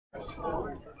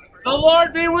The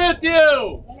Lord be with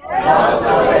you. And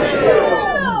also with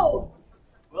you.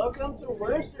 Welcome to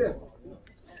worship.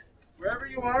 Wherever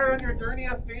you are on your journey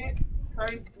of faith,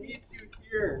 Christ meets you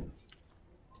here.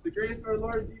 The grace of our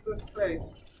Lord Jesus Christ,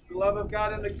 the love of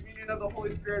God, and the communion of the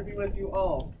Holy Spirit be with you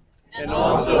all. And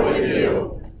also with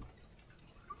you.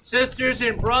 Sisters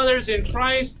and brothers in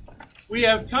Christ, we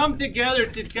have come together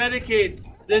to dedicate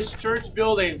this church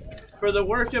building for the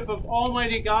worship of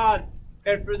Almighty God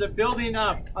and for the building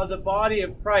up of the body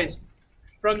of Christ.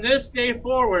 From this day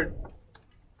forward,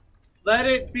 let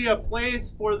it be a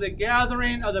place for the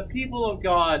gathering of the people of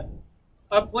God,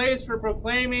 a place for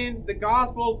proclaiming the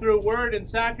gospel through word and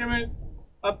sacrament,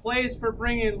 a place for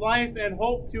bringing life and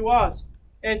hope to us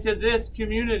and to this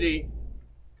community.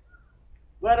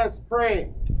 Let us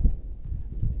pray.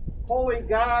 Holy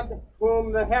God,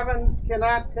 whom the heavens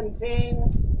cannot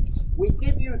contain, we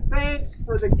give you thanks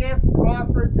for the gifts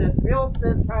offered that built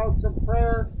this house of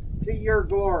prayer to your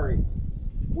glory.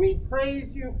 We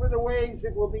praise you for the ways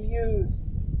it will be used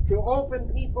to open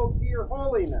people to your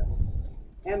holiness.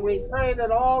 And we pray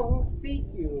that all who seek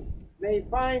you may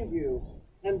find you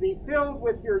and be filled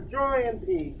with your joy and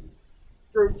peace.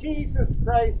 Through Jesus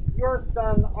Christ, your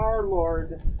Son, our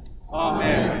Lord.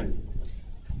 Amen.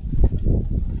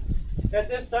 At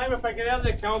this time, if I could have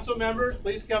the council members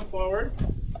please come forward.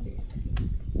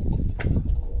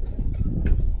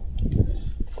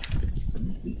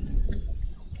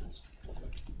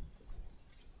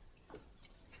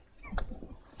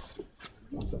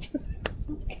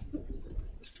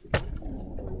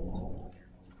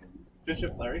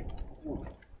 Bishop Larry.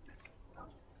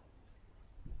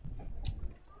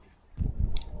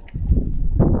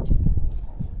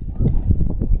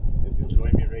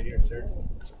 Join me right here, sir.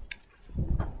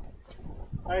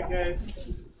 All right, guys.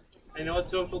 I know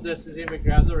it's social distancing, but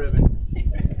grab the ribbon.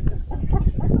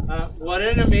 What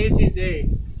an amazing day.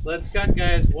 Let's cut,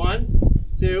 guys. 1,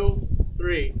 2,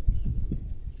 3.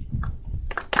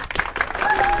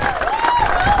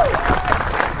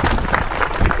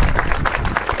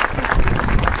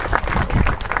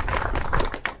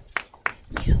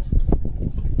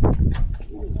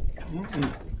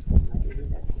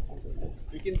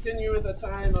 We continue with a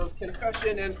time of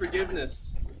confession and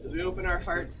forgiveness as we open our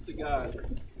hearts to God.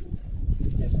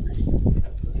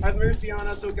 Have mercy on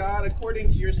us, O God, according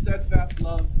to your steadfast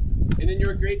love, and in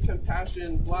your great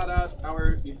compassion, blot out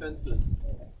our offenses.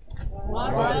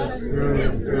 Wash us through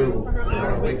and through from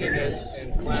our wickedness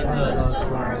and cleanse us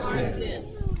from our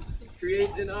sin.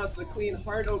 Create in us a clean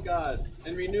heart, O God,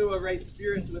 and renew a right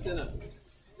spirit within us.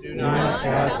 Do not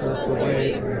cast us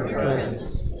away from your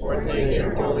presence, or take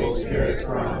your Holy Spirit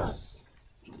from us.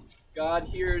 God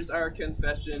hears our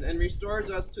confession and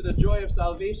restores us to the joy of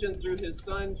salvation through his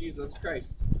Son, Jesus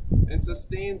Christ, and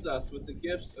sustains us with the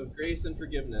gifts of grace and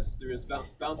forgiveness through his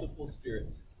bountiful Spirit.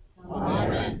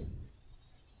 Amen.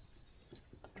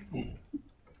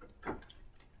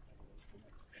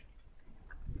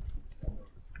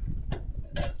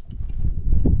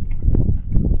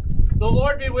 The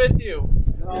Lord be with you.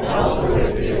 And also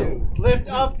with you. Lift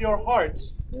up your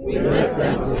hearts. We lift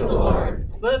them to the Lord.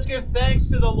 Let us give thanks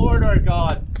to the Lord our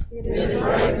God. It is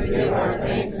right to give our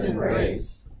thanks and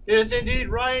praise. It is indeed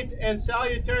right and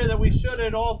salutary that we should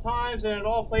at all times and at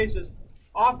all places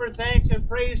offer thanks and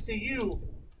praise to you,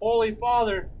 Holy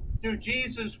Father, through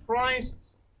Jesus Christ,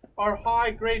 our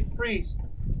high great priest,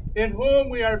 in whom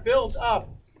we are built up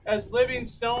as living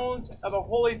stones of a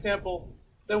holy temple,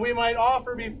 that we might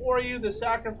offer before you the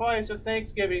sacrifice of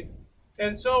thanksgiving.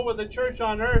 And so with the church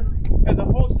on earth and the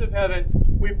host of heaven,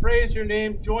 we praise your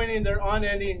name, joining their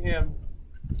unending hymn.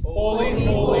 Holy,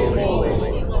 holy,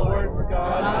 holy, Lord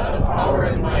God of power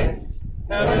and might.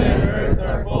 Heaven and earth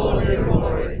are full of your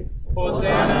glory.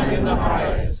 Hosanna in the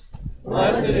highest.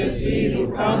 Blessed is he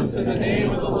who comes in the name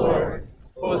of the Lord.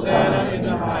 Hosanna in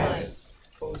the highest.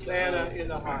 Hosanna in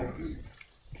the highest.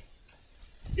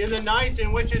 In the night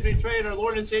in which he betrayed our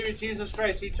Lord and Savior Jesus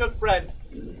Christ, he took bread.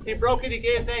 He broke it, he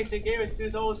gave thanks, and gave it to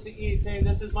those to eat, saying,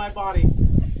 "This is my body.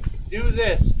 Do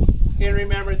this in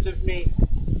remembrance of me."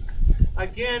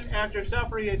 Again, after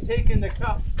supper, he had taken the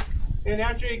cup. And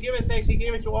after he had given thanks, he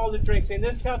gave it to all to drink, saying,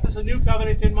 "This cup is a new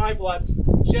covenant in my blood,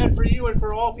 shed for you and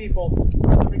for all people,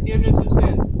 for the forgiveness of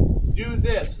sins. Do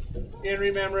this in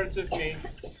remembrance of me."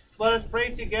 Let us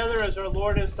pray together as our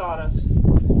Lord has taught us.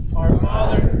 Our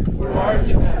Father, who art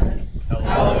in heaven,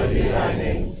 hallowed be thy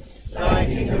name. Thy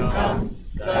kingdom come,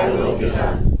 thy will be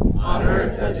done, on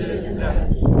earth as it is in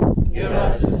heaven. Give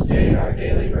us this day our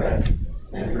daily bread,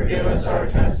 and forgive us our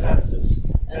trespasses,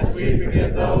 as we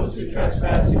forgive those who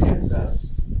trespass against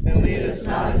us. And lead us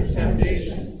not into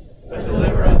temptation, but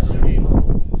deliver us from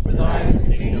evil. For thine is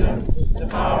the kingdom,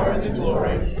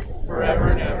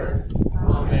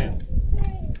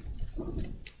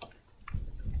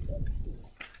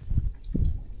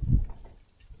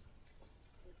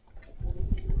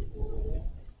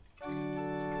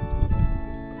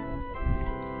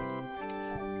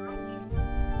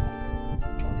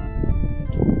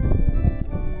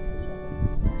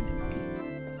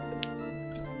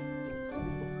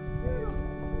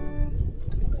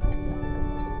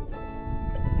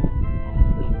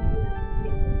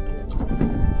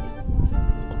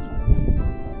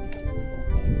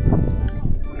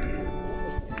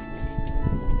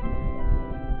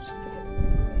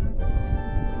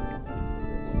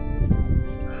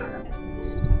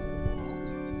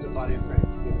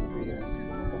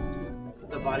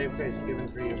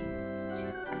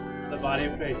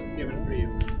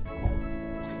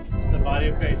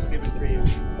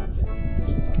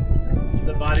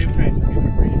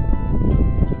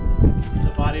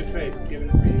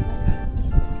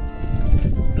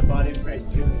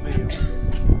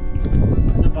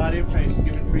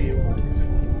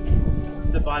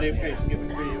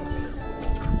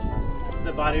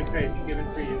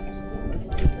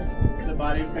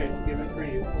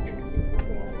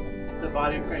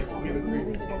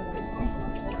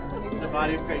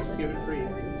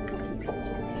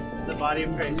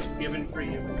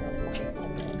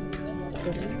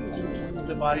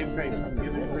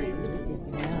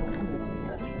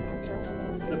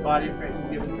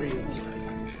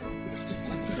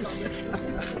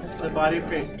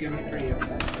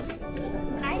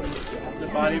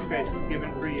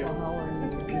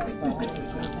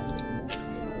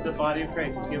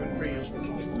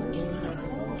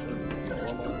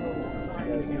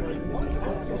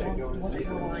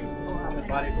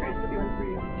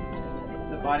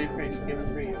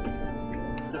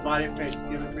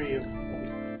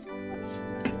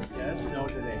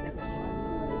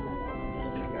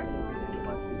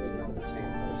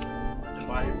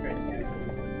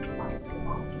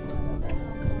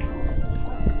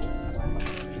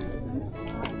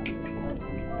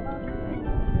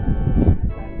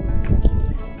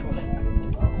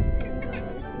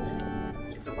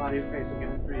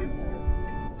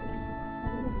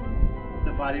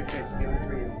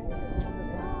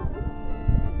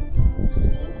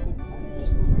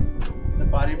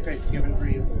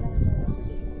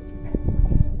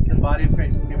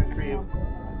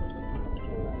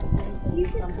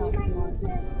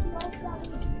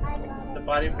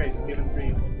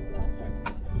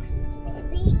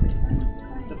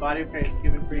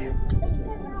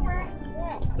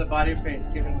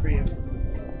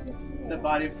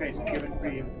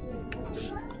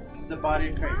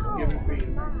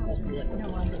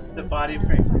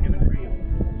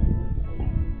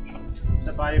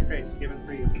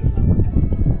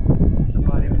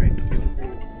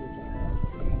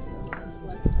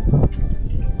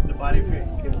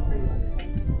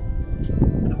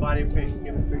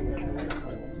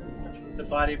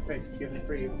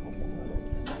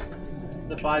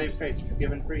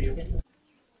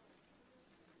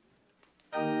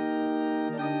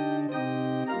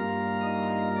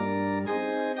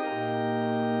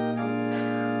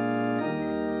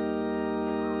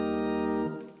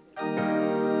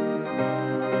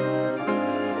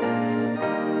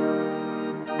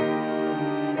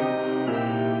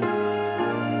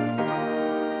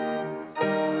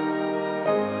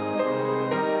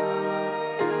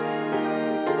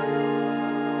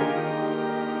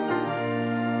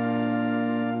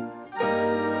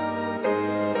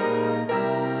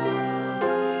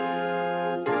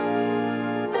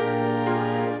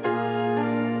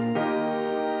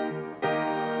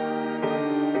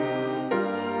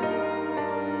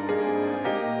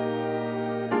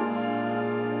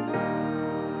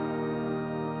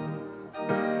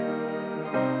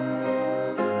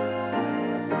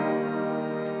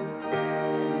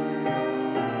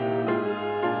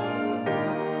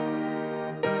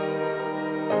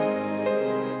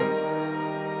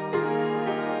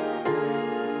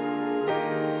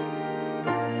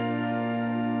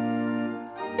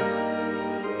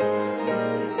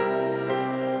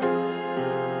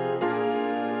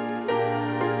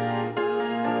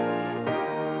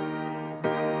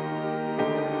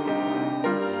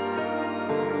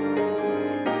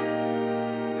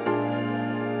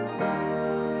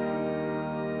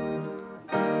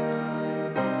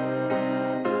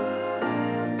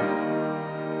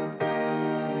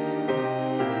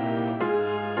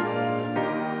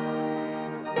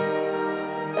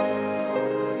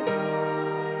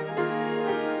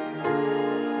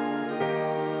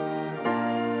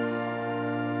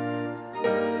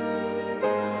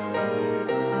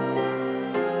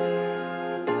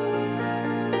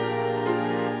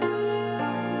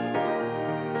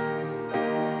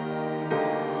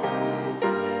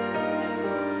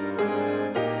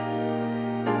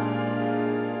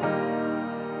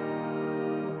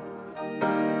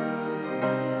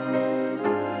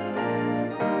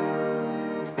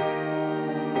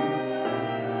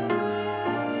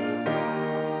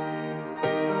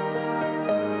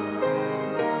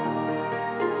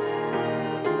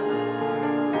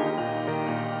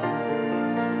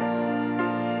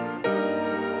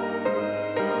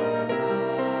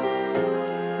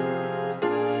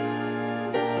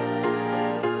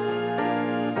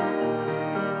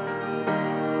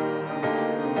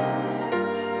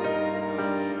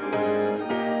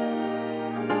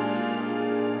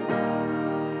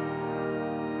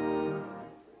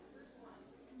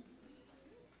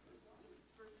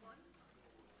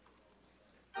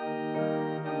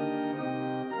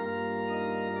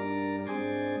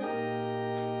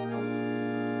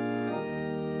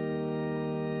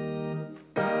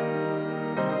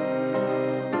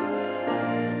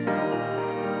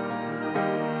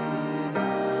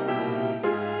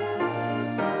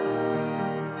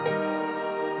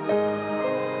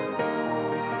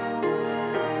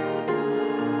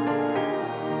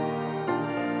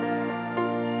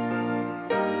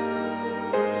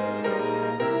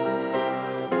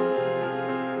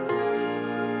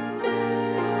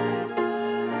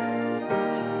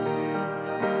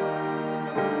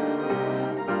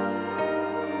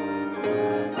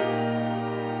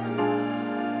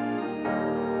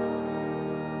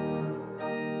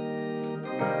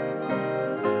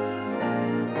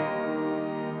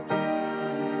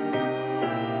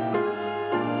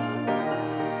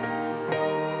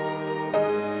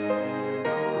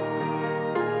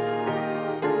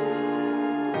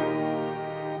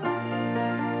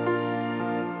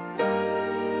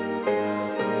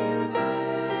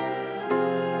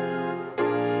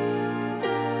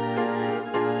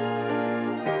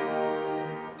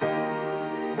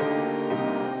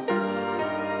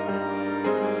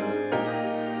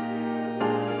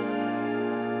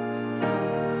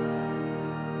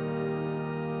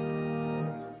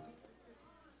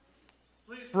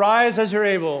 rise as you're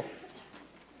able.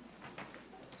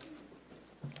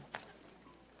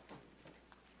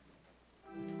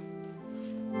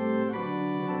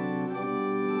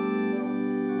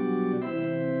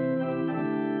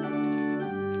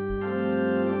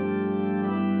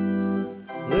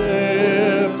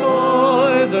 Lift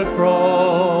high the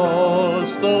cross,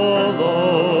 the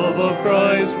love of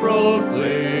Christ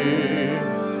proclaim,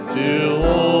 till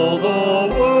all the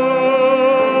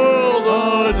world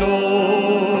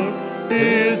adore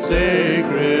His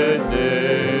sacred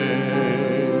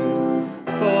name.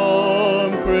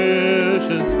 Come,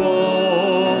 Christians,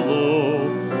 follow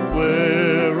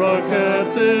where our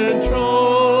captain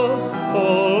trod,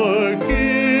 our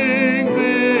King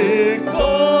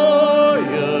victorious,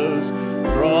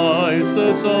 Christ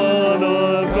the Son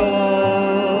of God.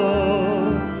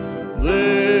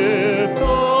 Lift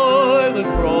high the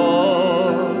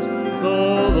cross, the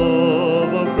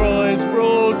love of Christ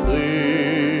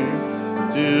proclaim,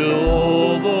 till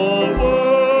all the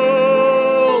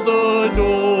world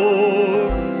adore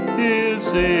His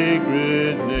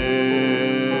sacred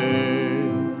name.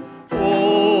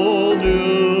 All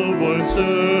newborn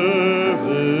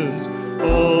servants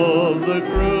of the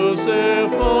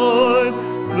crucified,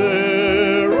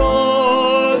 bear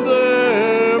on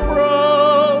their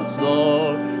brows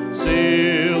the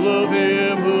seal of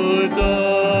Him who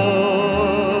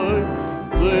died.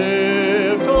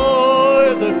 Lift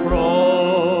high the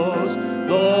cross,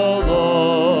 the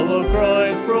love of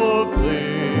Christ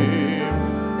proclaim,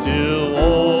 till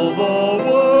all the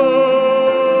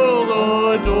world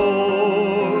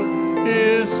adore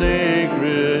His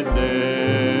sacred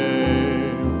name.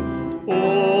 O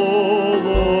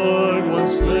Lord,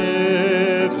 once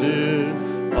lifted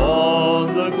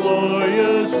on the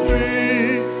glorious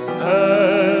tree,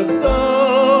 as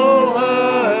Thou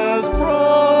hast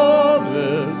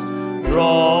promised,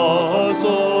 draw us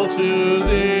all to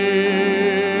Thee.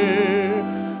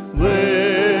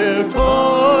 Lift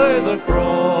high the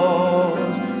cross,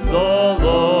 the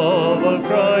love of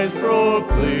Christ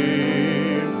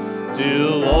proclaim,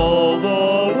 till all the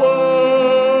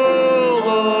world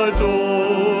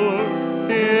adore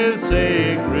His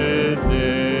sacred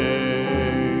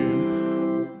name.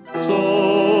 So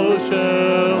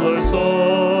shall our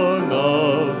song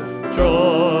of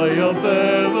triumph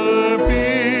ever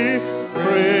be,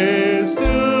 praise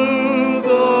to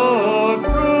the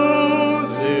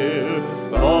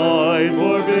crucified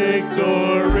for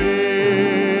victory.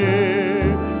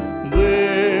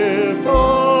 Lift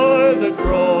high the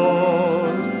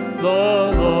cross, the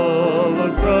love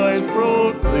of Christ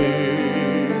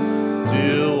proclaim,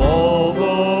 till all the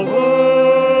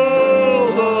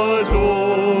world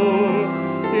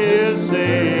adore His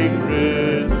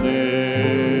sacred name.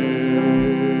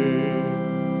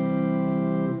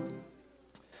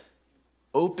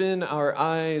 Open our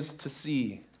eyes to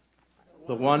see.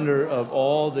 The wonder of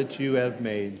all that you have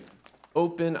made,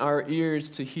 Open our ears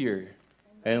to hear.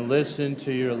 and listen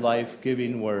to your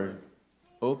life-giving word.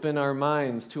 Open our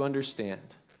minds to understand.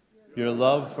 Your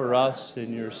love for us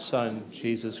in your Son,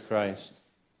 Jesus Christ,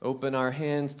 Open our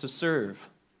hands to serve.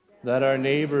 that our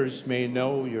neighbors may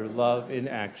know your love in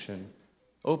action,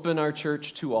 Open our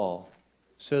church to all.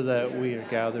 so that we are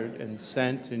gathered and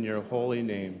sent in your holy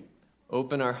name.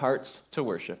 Open our hearts to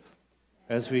worship.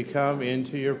 As we come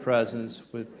into your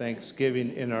presence with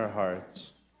thanksgiving in our hearts.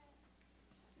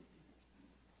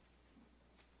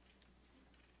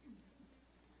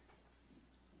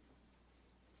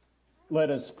 Let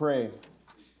us pray.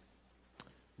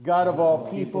 God of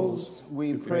all peoples,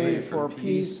 we pray for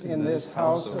peace in this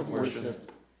house of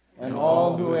worship and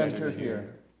all who enter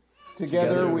here.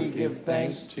 Together we give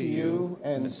thanks to you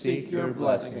and seek your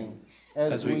blessing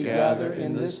as we gather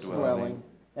in this dwelling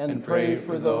and pray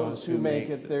for those who make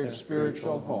it their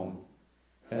spiritual home.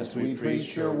 As we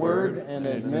preach your word and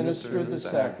administer the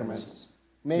sacraments,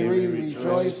 may we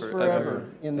rejoice forever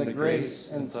in the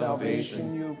grace and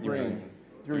salvation you bring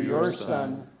through your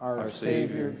Son, our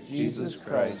Savior, Jesus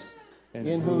Christ,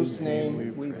 in whose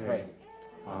name we pray.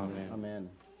 Amen. Amen.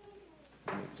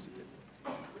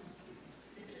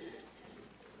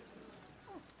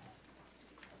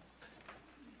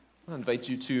 I invite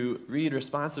you to read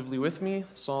responsively with me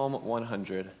Psalm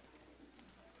 100.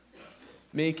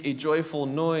 Make a joyful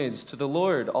noise to the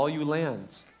Lord, all you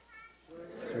lands.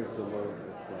 Serve the Lord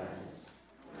with gladness.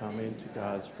 Come into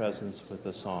God's presence with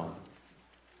a song.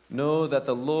 Know that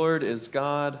the Lord is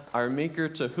God, our Maker,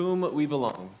 to whom we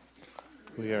belong.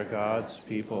 We are God's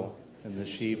people and the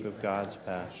sheep of God's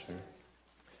pasture.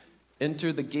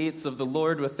 Enter the gates of the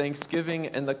Lord with thanksgiving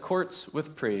and the courts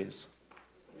with praise.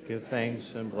 Give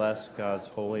thanks and bless God's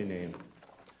holy name.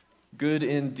 Good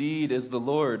indeed is the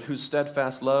Lord, whose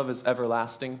steadfast love is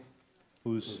everlasting,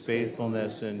 whose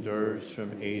faithfulness endures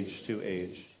from age to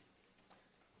age.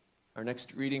 Our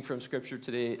next reading from Scripture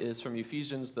today is from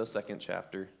Ephesians, the 2nd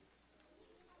chapter.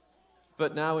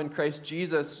 But now in Christ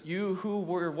Jesus, you who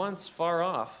were once far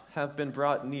off have been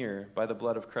brought near by the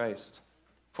blood of Christ.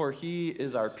 For he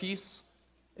is our peace.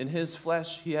 In his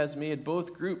flesh he has made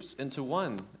both groups into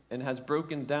one and has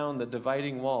broken down the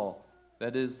dividing wall,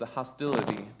 that is, the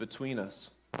hostility between us.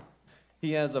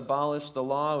 He has abolished the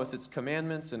law with its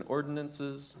commandments and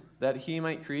ordinances, that he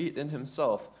might create in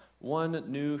himself one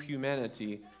new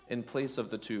humanity in place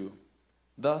of the two,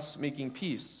 thus making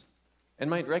peace, and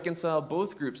might reconcile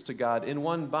both groups to God in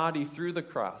one body through the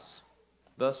cross,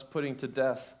 thus putting to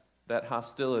death that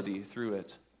hostility through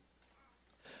it.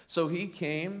 So he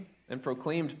came and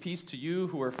proclaimed peace to you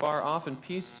who are far off and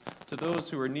peace to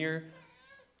those who are near.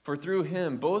 For through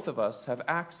him both of us have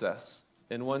access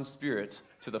in one Spirit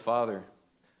to the Father.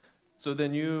 So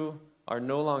then you are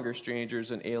no longer strangers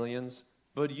and aliens,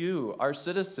 but you are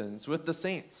citizens with the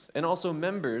saints and also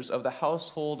members of the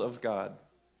household of God,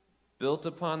 built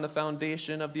upon the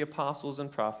foundation of the apostles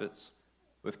and prophets,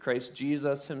 with Christ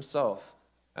Jesus himself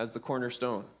as the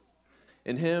cornerstone.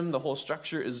 In him the whole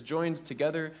structure is joined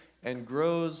together and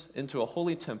grows into a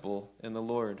holy temple in the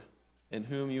Lord, in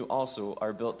whom you also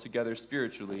are built together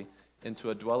spiritually into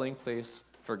a dwelling place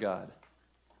for God.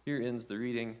 Here ends the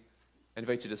reading. I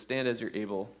invite you to stand as you're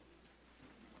able.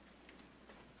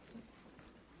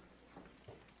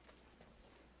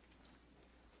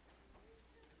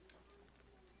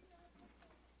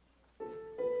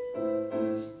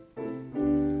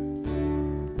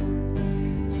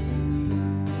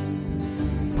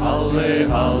 Halle,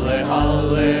 halle,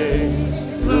 hallelujah.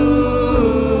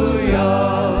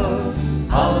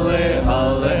 Halle,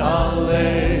 halle,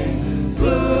 hallelujah.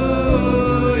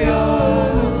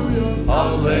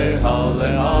 Halle, halle,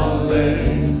 hallelujah.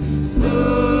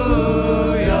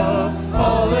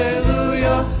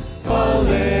 Hallelujah, hallelujah.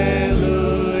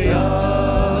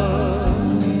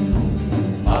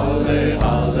 Halle,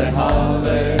 halle,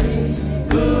 hallelujah.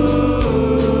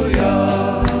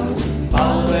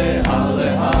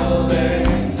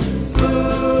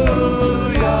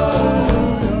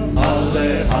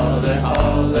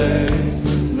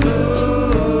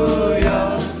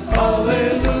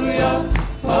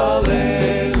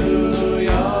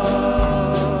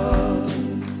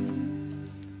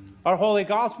 Our Holy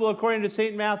Gospel according to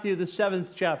St. Matthew, the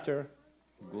 7th chapter.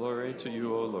 Glory to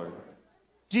you, O Lord.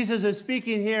 Jesus is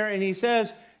speaking here, and he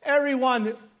says,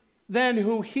 everyone then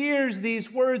who hears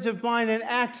these words of mine and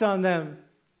acts on them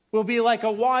will be like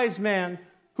a wise man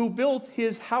who built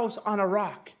his house on a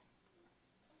rock.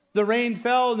 The rain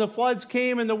fell, and the floods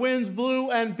came, and the winds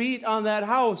blew and beat on that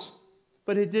house,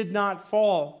 but it did not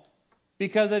fall,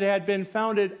 because it had been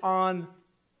founded on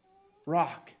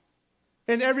rock.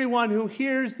 And everyone who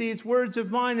hears these words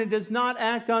of mine and does not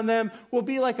act on them will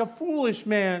be like a foolish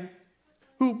man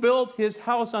who built his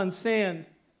house on sand.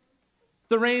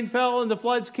 The rain fell and the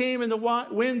floods came and the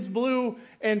winds blew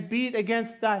and beat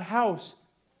against that house,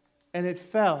 and it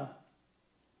fell.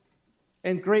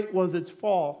 And great was its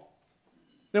fall.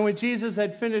 Then when Jesus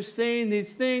had finished saying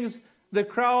these things, the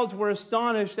crowds were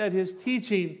astonished at his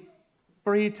teaching,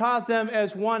 for he taught them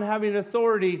as one having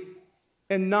authority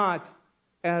and not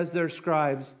as their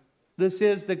scribes. This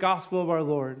is the gospel of our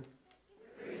Lord.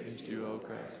 Praise to you, O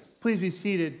Christ. Please be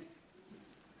seated.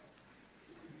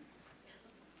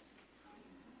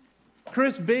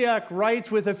 Chris Bayek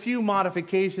writes, with a few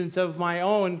modifications of my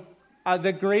own,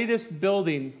 the greatest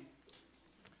building.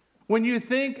 When you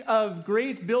think of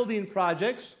great building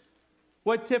projects,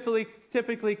 what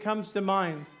typically comes to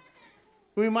mind?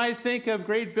 We might think of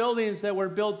great buildings that were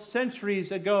built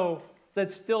centuries ago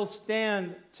that still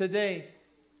stand today.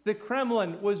 The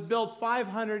Kremlin was built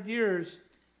 500 years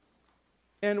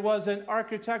and was an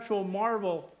architectural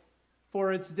marvel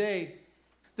for its day.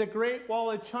 The Great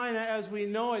Wall of China, as we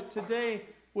know it today,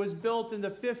 was built in the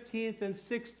 15th and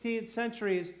 16th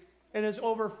centuries and is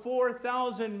over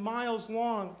 4,000 miles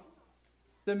long.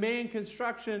 The main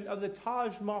construction of the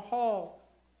Taj Mahal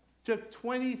took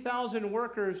 20,000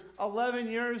 workers, 11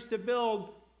 years to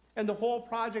build, and the whole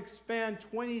project spanned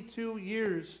 22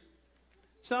 years.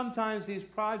 Sometimes these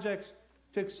projects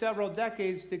took several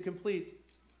decades to complete.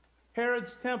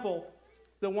 Herod's temple,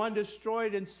 the one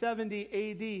destroyed in 70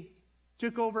 AD,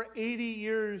 took over 80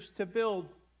 years to build.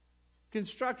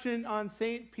 Construction on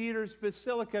St. Peter's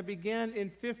Basilica began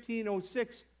in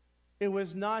 1506. It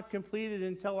was not completed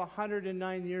until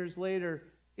 109 years later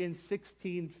in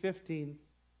 1615.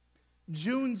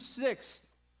 June 6th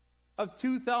of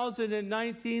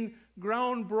 2019,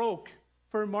 ground broke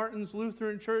for Martin's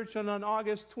Lutheran Church, and on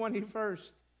August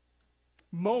 21st,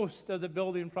 most of the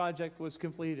building project was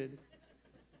completed.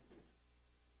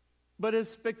 But as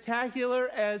spectacular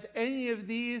as any of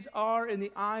these are in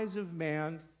the eyes of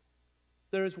man,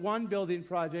 there is one building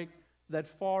project that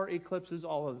far eclipses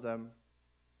all of them.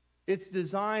 Its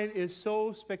design is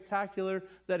so spectacular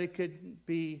that it could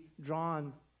be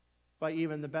drawn by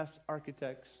even the best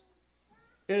architects.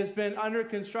 It has been under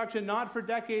construction not for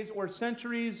decades or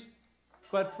centuries,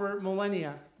 but for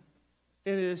millennia.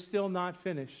 And it is still not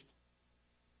finished.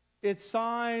 Its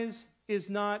size is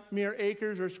not mere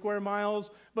acres or square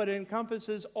miles, but it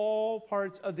encompasses all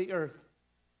parts of the earth.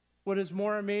 What is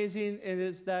more amazing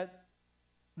is that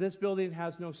this building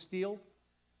has no steel,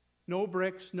 no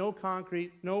bricks, no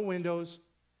concrete, no windows.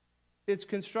 Its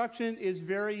construction is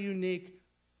very unique.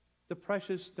 The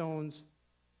precious stones,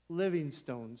 living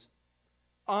stones.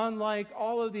 Unlike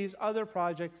all of these other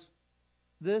projects,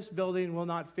 this building will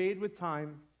not fade with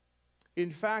time.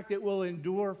 In fact, it will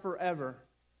endure forever.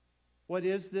 What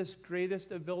is this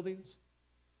greatest of buildings?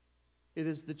 It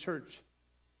is the church,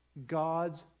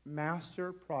 God's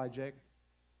master project.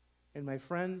 And my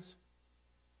friends,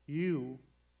 you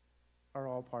are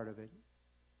all part of it.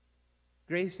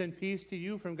 Grace and peace to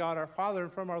you from God our Father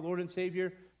and from our Lord and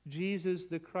Savior, Jesus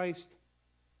the Christ.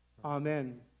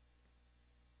 Amen.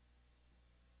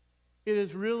 It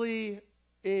is really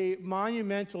a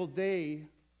monumental day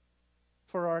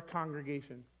for our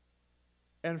congregation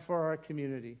and for our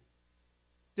community.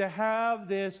 To have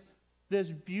this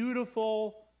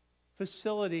beautiful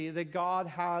facility that God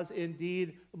has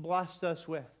indeed blessed us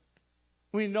with.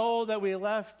 We know that we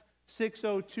left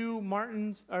 602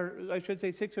 Martin's, or I should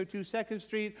say 602 2nd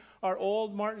Street, our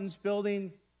old Martin's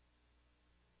building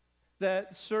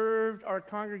that served our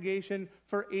congregation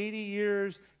for 80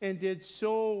 years and did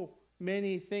so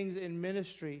many things in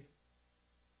ministry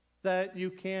that you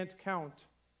can't count.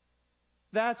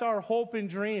 That's our hope and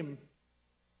dream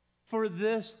for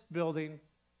this building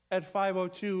at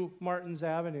 502 Martin's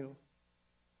Avenue.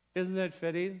 Isn't it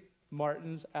fitting?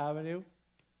 Martin's Avenue.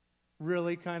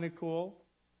 Really kind of cool.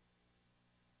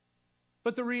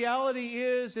 But the reality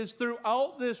is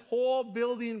throughout this whole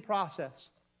building process,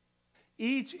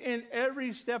 each and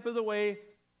every step of the way,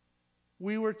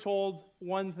 we were told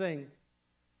one thing.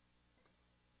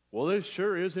 Well, this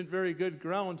sure isn't very good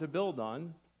ground to build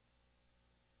on.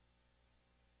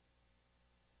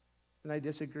 And I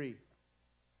disagree.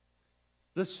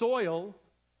 The soil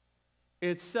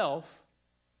itself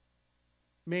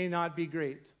may not be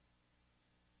great,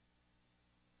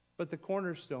 but the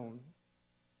cornerstone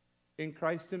in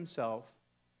Christ himself,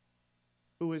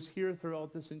 who is here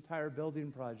throughout this entire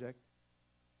building project,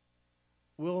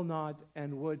 will not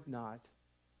and would not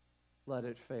let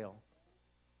it fail.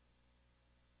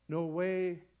 No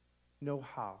way, no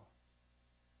how.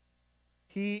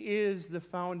 He is the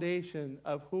foundation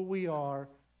of who we are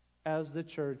as the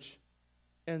church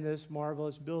in this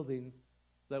marvelous building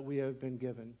that we have been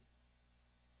given.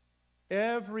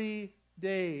 Every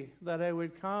day that I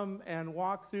would come and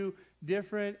walk through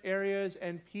different areas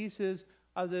and pieces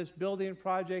of this building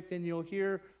project, and you'll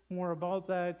hear more about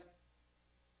that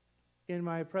in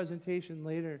my presentation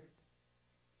later.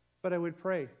 But I would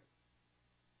pray.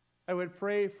 I would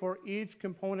pray for each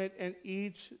component and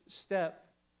each step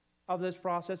of this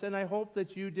process, and I hope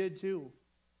that you did too.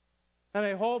 And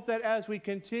I hope that as we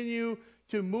continue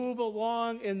to move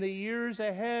along in the years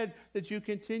ahead, that you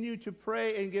continue to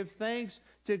pray and give thanks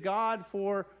to God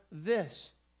for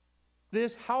this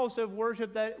house of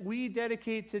worship that we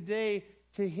dedicate today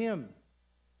to Him.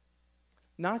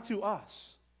 Not to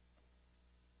us,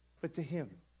 but to Him.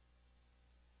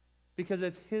 Because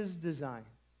it's His design.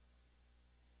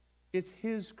 It's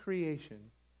His creation.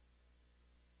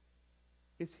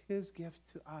 It's His gift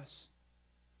to us,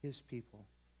 His people.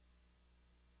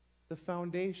 The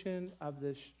foundation of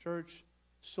this church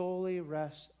solely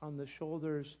rests on the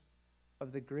shoulders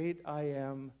of the great I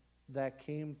Am that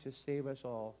came to save us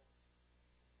all.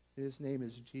 His name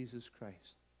is Jesus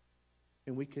Christ.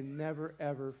 And we can never,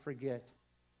 ever forget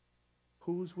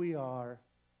whose we are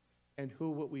and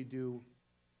what we do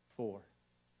for.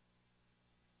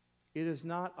 It is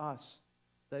not us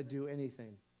that do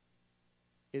anything.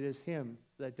 It is Him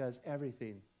that does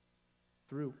everything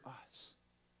through us,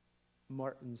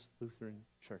 Martin's Lutheran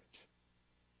Church.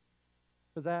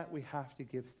 For that, we have to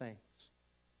give thanks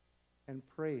and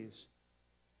praise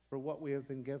for what we have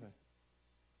been given.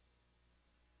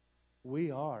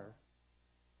 We are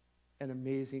an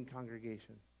amazing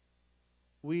congregation.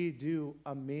 We do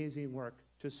amazing work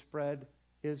to spread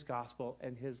His gospel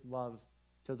and His love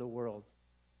to the world.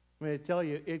 I'm going to tell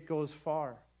you, it goes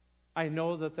far. I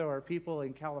know that there are people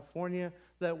in California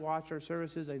that watch our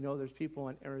services. I know there's people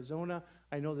in Arizona.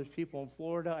 I know there's people in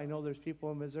Florida. I know there's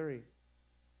people in Missouri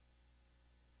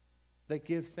that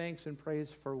give thanks and praise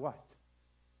for what?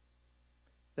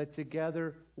 That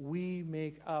together we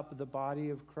make up the body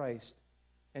of Christ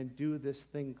and do this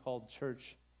thing called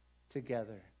church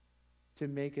together to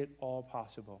make it all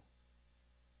possible.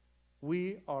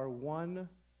 We are one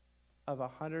of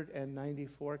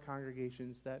 194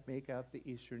 congregations that make up the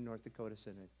Eastern North Dakota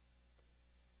Synod.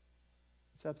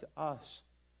 It's up to us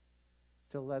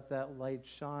to let that light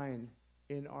shine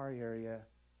in our area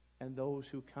and those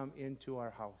who come into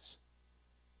our house.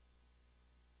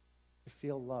 To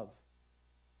feel love,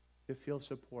 to feel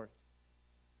support,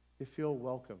 to feel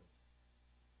welcome.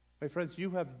 My friends,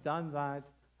 you have done that.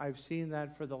 I've seen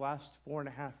that for the last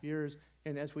 4.5 years.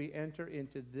 And as we enter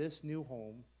into this new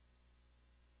home,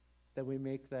 that we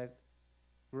make that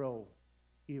grow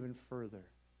even further.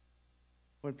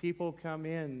 When people come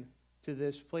in to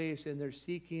this place and they're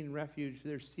seeking refuge,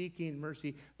 they're seeking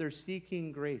mercy, they're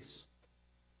seeking grace,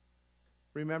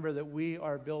 remember that we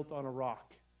are built on a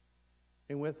rock.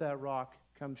 And with that rock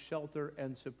comes shelter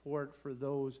and support for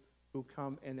those who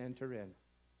come and enter in.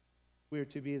 We are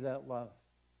to be that love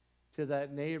to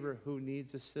that neighbor who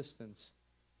needs assistance,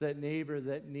 that neighbor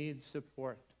that needs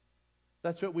support.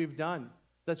 That's what we've done.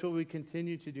 That's what we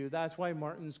continue to do. That's why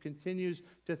Martin's continues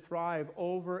to thrive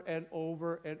over and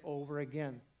over and over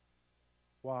again.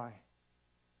 Why?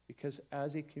 Because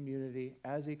as a community,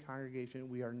 as a congregation,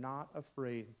 we are not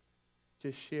afraid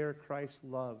to share Christ's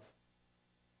love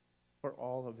for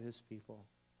all of his people.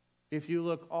 If you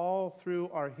look all through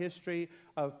our history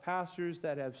of pastors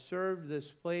that have served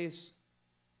this place,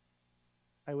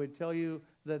 I would tell you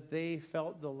that they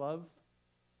felt the love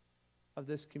of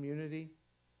this community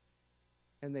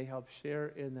and they helped share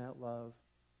in that love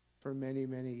for many,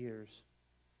 many years.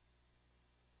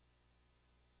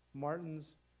 Martin's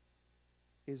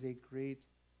is a great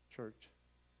church,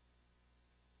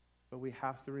 but we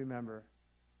have to remember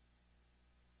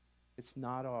it's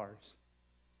not ours,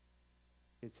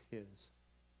 it's his.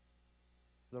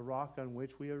 The rock on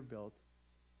which we are built,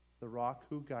 the rock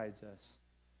who guides us,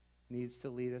 needs to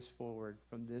lead us forward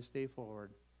from this day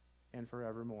forward and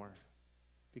forevermore.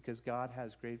 Because God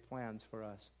has great plans for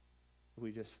us if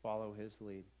we just follow his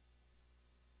lead.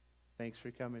 Thanks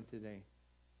for coming today.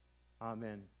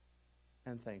 Amen.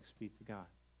 And thanks be to God.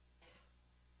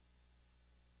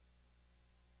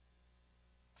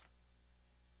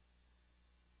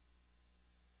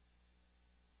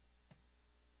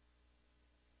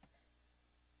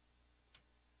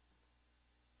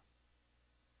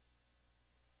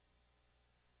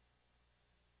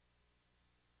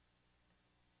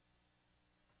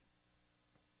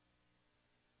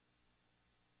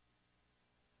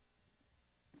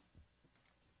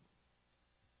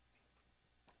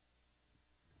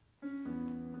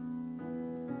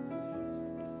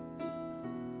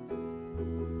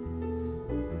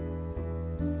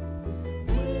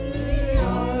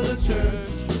 Church,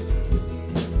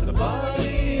 the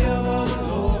body of our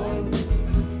Lord.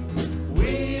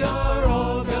 We are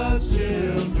all God's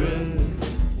children.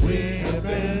 We have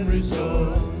been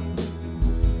restored.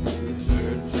 The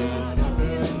church is a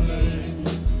building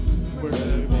where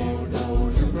people go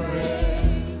to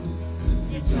pray.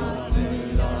 It's not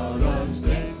made out of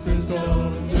sticks and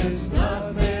stones. It's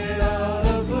not made out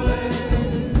of clay.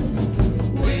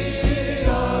 We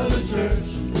are the church,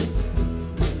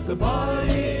 the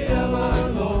body.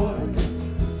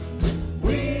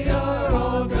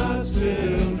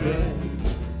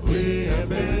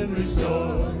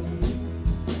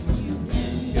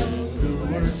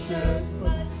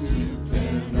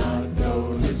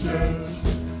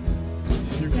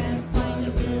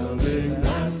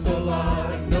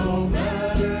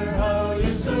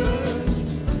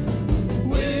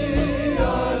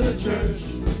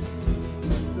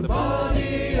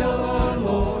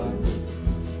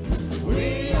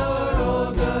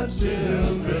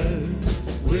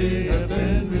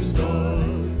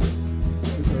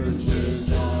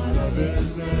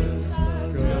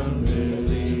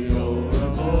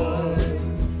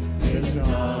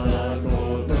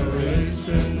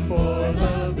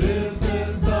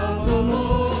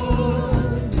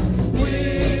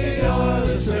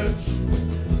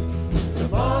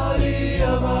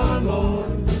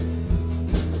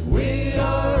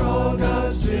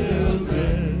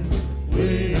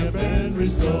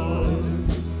 Restored.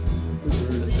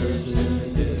 The church is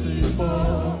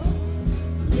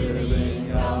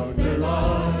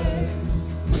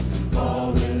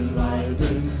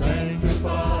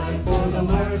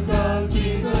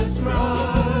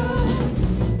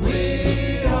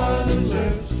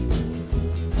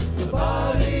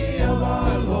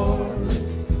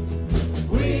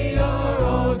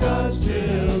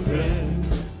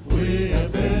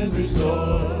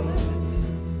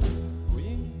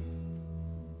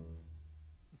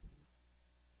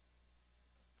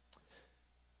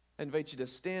I invite you to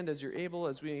stand as you're able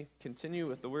as we continue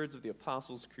with the words of the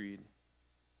Apostles' Creed.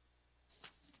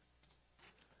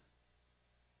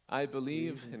 I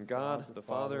believe in God, the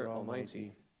Father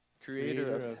Almighty,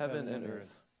 creator of heaven and earth.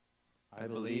 I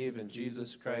believe in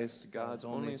Jesus Christ, God's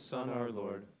only Son, our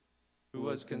Lord, who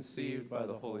was conceived by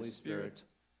the Holy Spirit,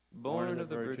 born of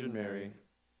the Virgin Mary,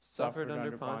 suffered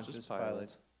under Pontius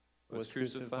Pilate, was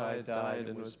crucified, died,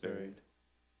 and was buried.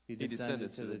 He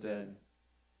descended to the dead.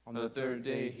 On the third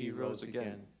day he rose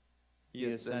again. He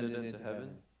ascended into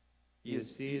heaven. He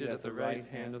is seated at the right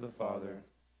hand of the Father,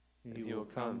 and he will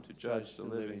come to judge the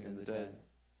living and the dead.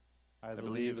 I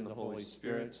believe in the Holy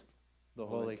Spirit, the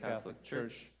Holy Catholic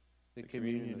Church, the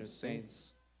communion of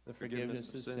saints, the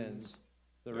forgiveness of sins,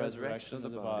 the resurrection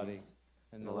of the body,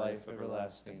 and the life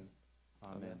everlasting.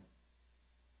 Amen.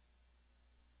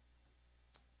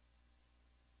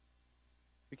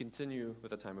 We continue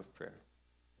with a time of prayer.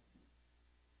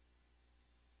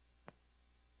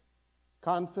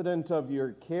 Confident of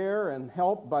your care and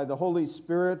help by the Holy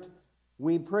Spirit,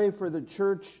 we pray for the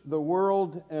church, the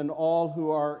world, and all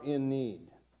who are in need.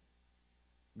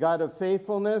 God of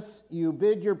faithfulness, you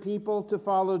bid your people to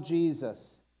follow Jesus.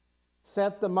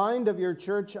 Set the mind of your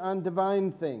church on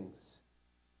divine things.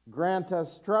 Grant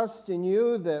us trust in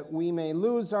you that we may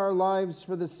lose our lives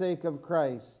for the sake of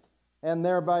Christ and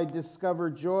thereby discover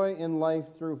joy in life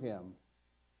through him.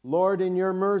 Lord, in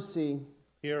your mercy,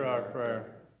 hear our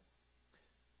prayer.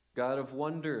 God of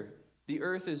wonder, the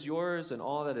earth is yours and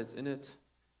all that is in it.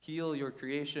 Heal your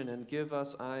creation and give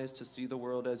us eyes to see the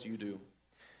world as you do.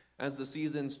 As the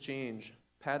seasons change,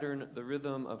 pattern the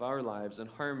rhythm of our lives in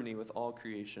harmony with all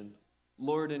creation.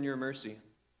 Lord, in your mercy,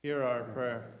 hear our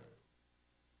prayer.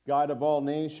 God of all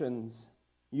nations,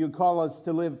 you call us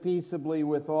to live peaceably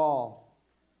with all.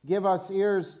 Give us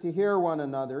ears to hear one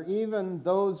another, even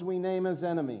those we name as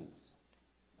enemies.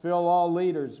 Fill all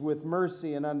leaders with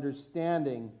mercy and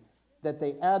understanding, that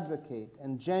they advocate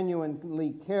and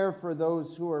genuinely care for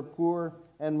those who are poor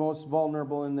and most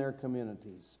vulnerable in their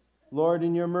communities. Lord,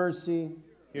 in your mercy,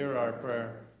 hear our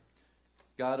prayer.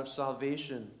 God of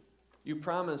salvation, you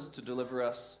promise to deliver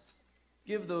us.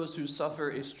 Give those who suffer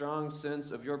a strong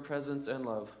sense of your presence and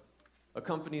love.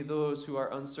 Accompany those who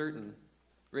are uncertain.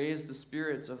 Raise the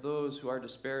spirits of those who are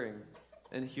despairing,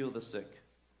 and heal the sick.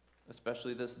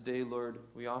 Especially this day, Lord,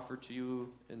 we offer to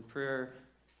you in prayer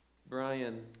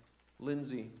Brian,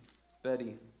 Lindsay,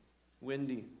 Betty,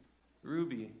 Wendy,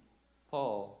 Ruby,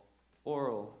 Paul,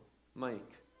 Oral,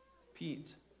 Mike,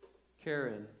 Pete,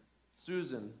 Karen,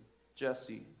 Susan,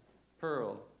 Jesse,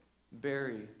 Pearl,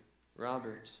 Barry,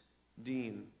 Robert,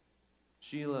 Dean,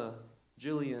 Sheila,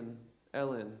 Jillian,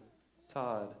 Ellen,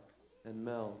 Todd, and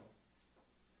Mel.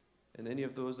 And any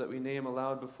of those that we name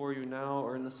aloud before you now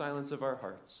or in the silence of our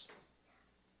hearts.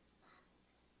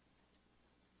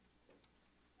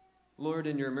 Lord,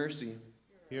 in your mercy,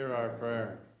 hear our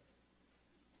prayer.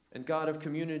 And God of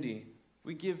community,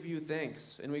 we give you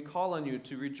thanks and we call on you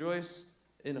to rejoice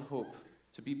in hope,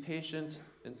 to be patient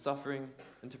in suffering,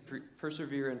 and to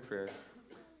persevere in prayer.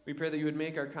 We pray that you would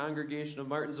make our congregation of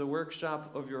Martins a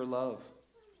workshop of your love.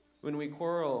 When we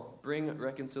quarrel, bring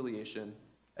reconciliation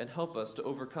and help us to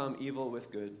overcome evil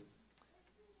with good.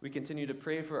 We continue to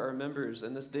pray for our members,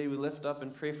 and this day we lift up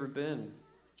and pray for Ben,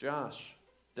 Josh,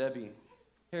 Debbie,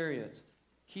 Harriet,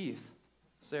 Keith,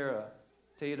 Sarah,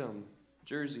 Tatum,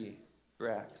 Jersey,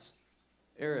 Brax,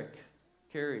 Eric,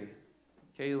 Carrie,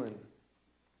 Kaylin,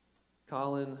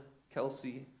 Colin,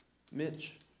 Kelsey,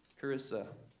 Mitch, Carissa,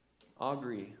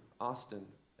 Aubrey, Austin,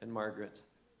 and Margaret.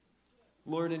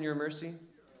 Lord, in your mercy,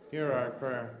 hear our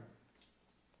prayer.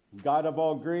 God of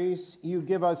all grace, you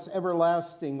give us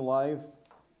everlasting life.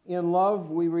 In love,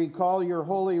 we recall your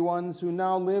holy ones who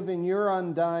now live in your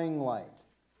undying light.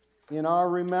 In our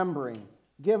remembering,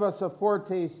 give us a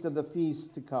foretaste of the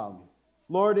feast to come.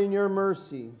 Lord, in your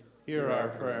mercy, hear our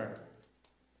prayer.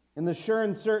 In the sure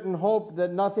and certain hope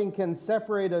that nothing can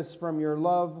separate us from your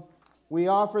love, we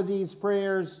offer these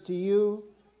prayers to you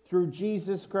through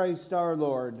Jesus Christ our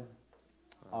Lord.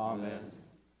 Amen.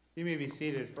 You may be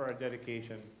seated for our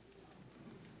dedication.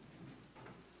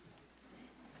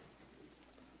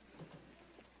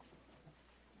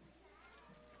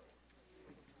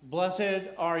 Blessed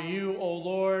are you, O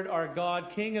Lord, our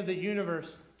God, King of the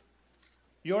universe.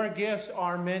 Your gifts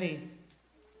are many,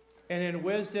 and in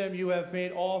wisdom you have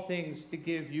made all things to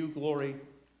give you glory.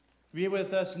 Be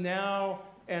with us now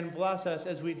and bless us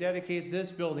as we dedicate this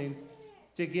building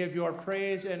to give your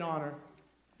praise and honor.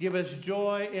 Give us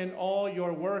joy in all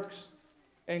your works,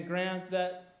 and grant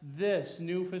that this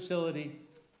new facility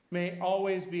may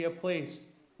always be a place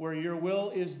where your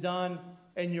will is done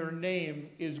and your name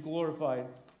is glorified.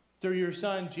 through your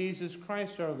Son, Jesus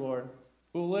Christ our Lord,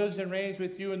 who lives and reigns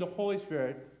with you in the Holy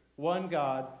Spirit, one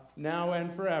God, now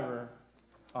and forever.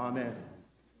 Amen.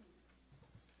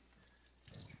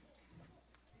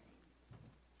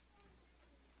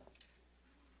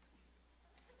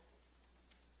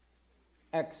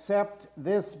 Accept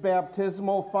this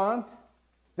baptismal font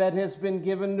that has been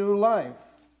given new life,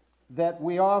 that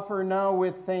we offer now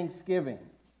with thanksgiving.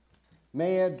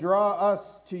 May it draw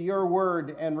us to your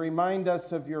word and remind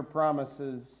us of your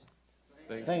promises.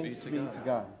 Thanks be to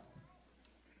God.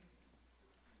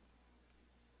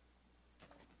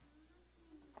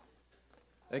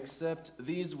 Accept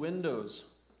these windows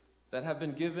that have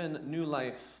been given new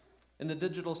life in the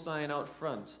digital sign out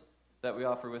front that we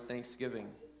offer with thanksgiving.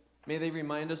 May they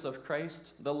remind us of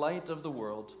Christ, the light of the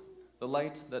world, the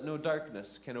light that no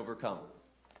darkness can overcome.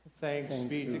 Thanks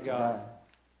be to God.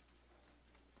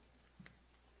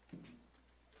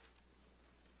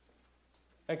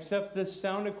 Accept this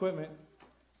sound equipment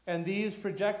and these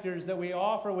projectors that we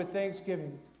offer with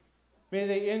thanksgiving. May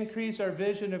they increase our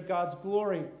vision of God's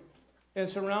glory and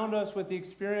surround us with the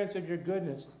experience of your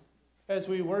goodness as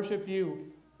we worship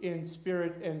you in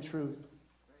spirit and truth.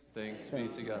 Thanks be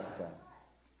to God.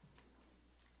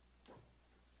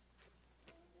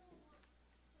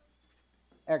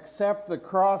 Accept the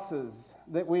crosses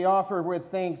that we offer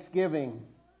with thanksgiving.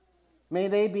 May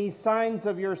they be signs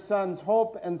of your Son's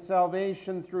hope and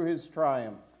salvation through his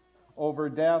triumph over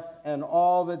death and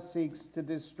all that seeks to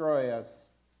destroy us.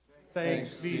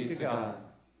 Thanks be to God.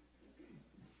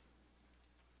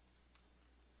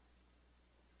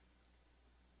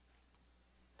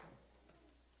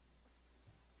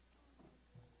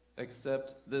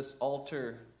 Accept this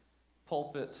altar,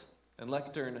 pulpit, and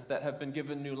lectern that have been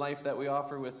given new life that we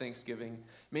offer with thanksgiving.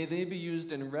 May they be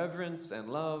used in reverence and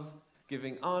love,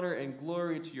 giving honor and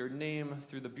glory to your name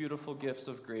through the beautiful gifts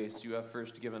of grace you have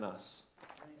first given us.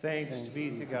 Thanks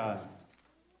be to God.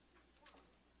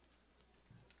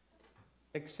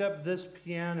 Accept this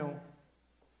piano,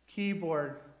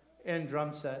 keyboard, and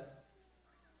drum set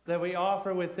that we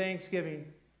offer with thanksgiving.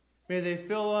 May they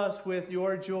fill us with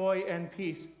your joy and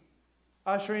peace,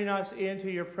 ushering us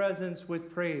into your presence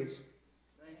with praise.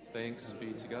 Thanks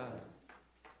be to God.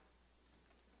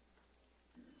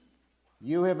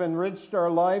 You have enriched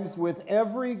our lives with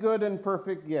every good and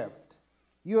perfect gift.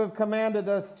 You have commanded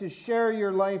us to share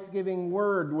your life-giving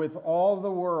word with all the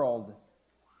world.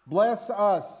 Bless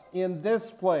us in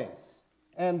this place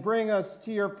and bring us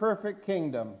to your perfect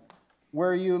kingdom,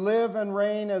 where you live and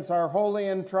reign as our holy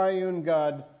and triune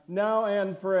God, now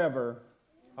and forever.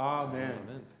 Amen.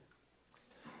 Amen.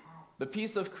 The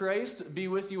peace of Christ be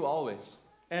with you always.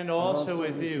 And also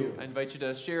with you. I invite you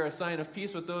to share a sign of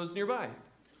peace with those nearby.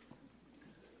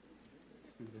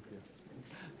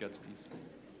 God's peace.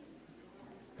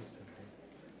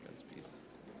 God's peace.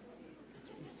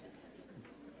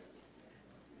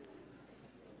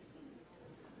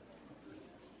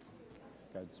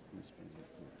 God's peace be with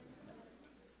you.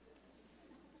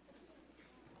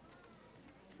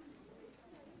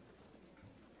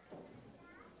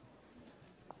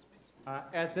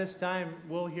 At this time,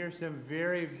 we'll hear some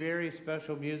very, very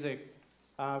special music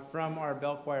from our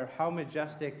bell choir. How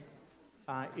majestic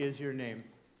is your name?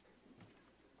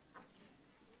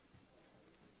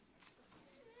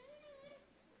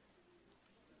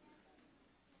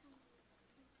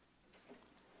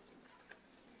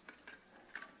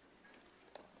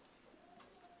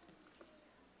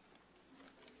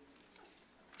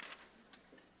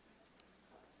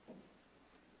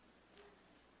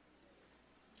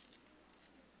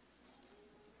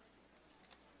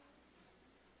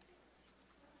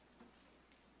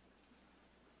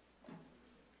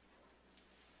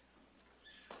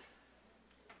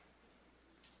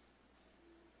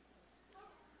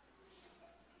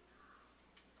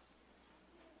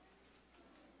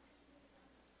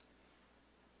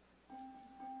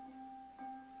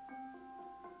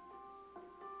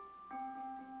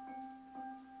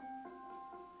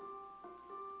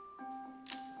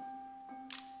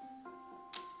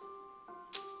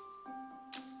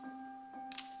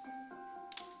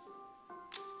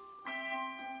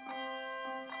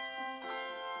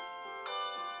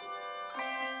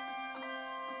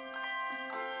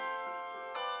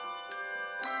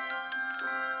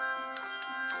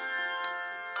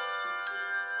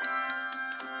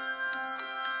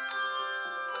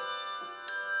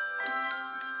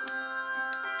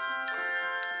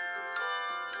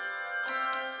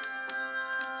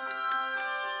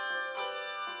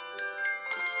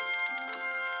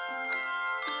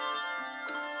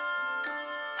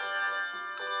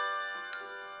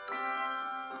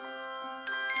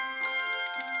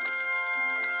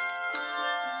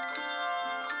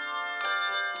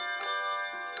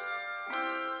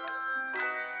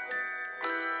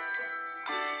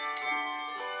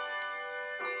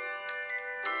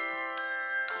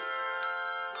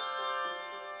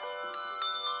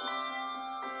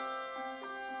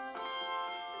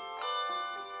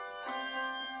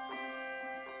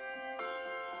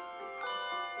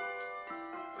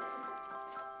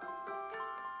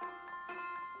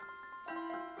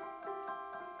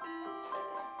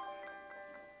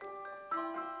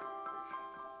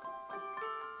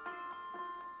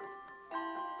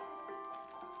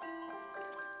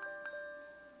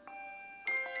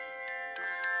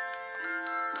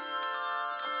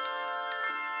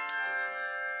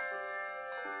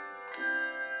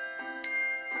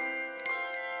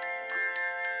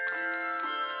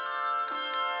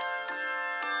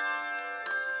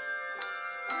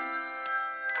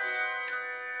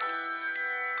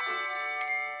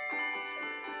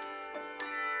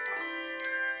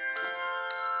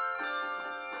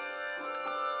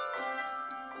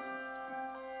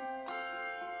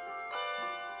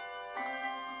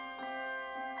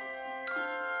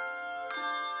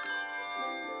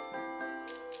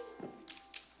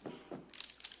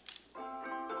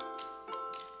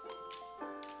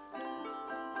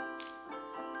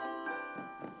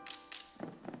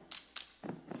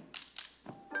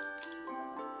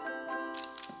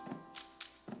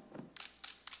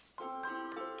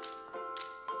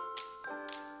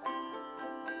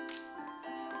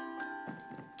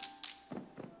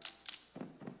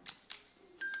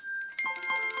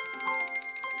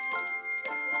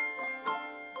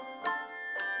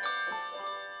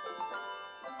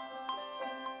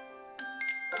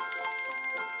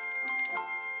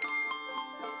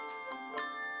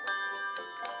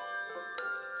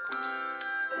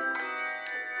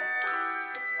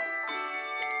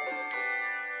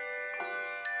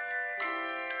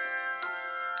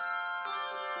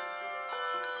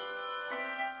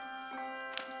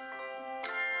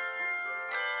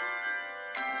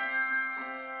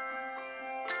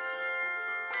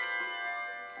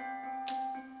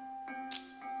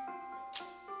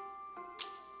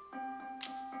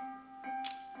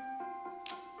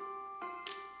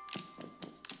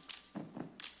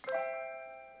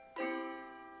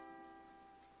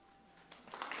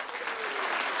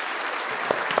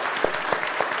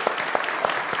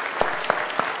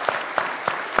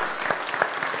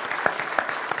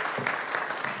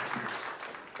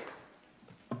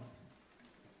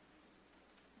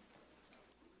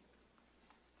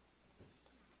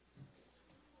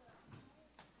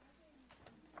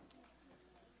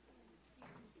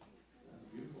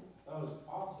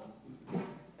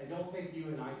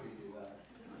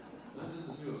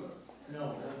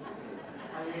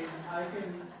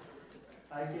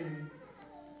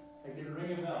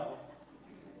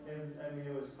 I mean,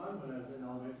 it was fun when I was in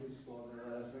elementary school, and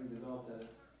I was ring the bell to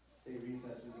say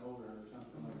recess was over or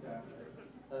something like that.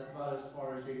 That's about as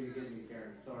far as you're going to get me,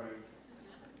 Karen. Sorry.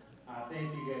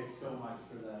 Thank you guys so much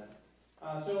for that.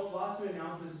 So lots of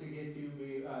announcements to get to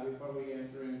before we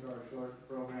enter into our short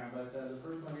program. But the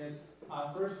first one is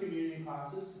First Communion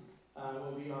classes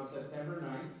will be on September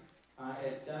 9th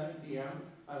at 7 p.m.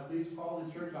 Please call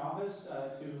the church office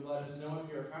to let us know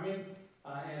if you're coming.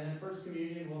 And then First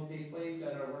Communion will take place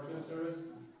at our worship service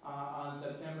on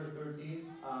September 13th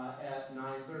at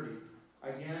 9:30.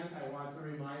 Again, I want to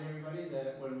remind everybody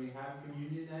that when we have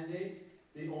communion that day,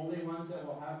 the only ones that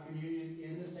will have communion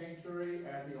in the sanctuary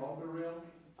at the altar rail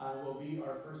will be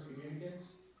our first communicants.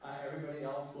 Everybody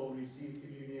else will receive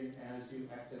communion as you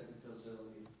exit the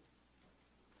facility.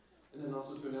 And then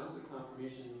also to announce the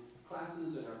confirmation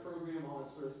classes and our program, all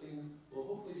that sort of thing, will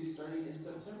hopefully be starting in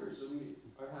September. So we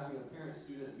are having a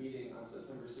parent-student meeting on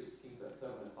September 16th at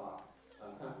 7 o'clock.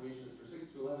 Confirmation is for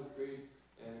 6th to 11th grade.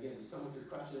 And again, just come with your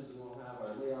questions and we'll have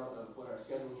our layout of what our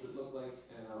schedule should look like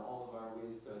and all of our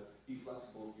ways to be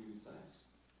flexible through these times.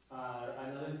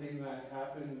 Another thing that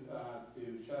happened to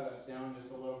shut us down just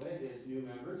a little bit is new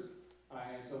members.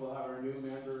 And so we'll have our new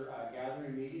member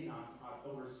gathering meeting on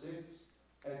October 6th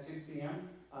at 6 p.m.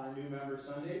 New member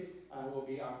Sunday will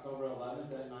be October 11th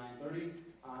at 9:30.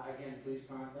 Again, please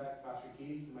contact Pastor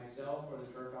Keith, myself, or the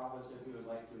church office if you would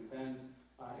like to attend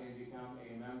and become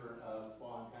a member of,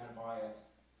 well, I'm kind of biased,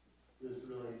 this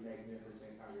really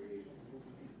magnificent congregation.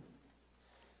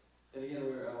 And again,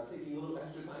 we're taking a little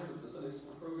extra time with the Sunday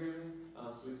school programming.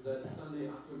 So we said Sunday,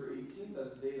 October 18th,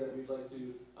 that's the day that we'd like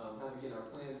to have, again, our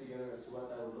plan together as to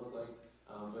what that would look like.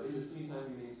 But in between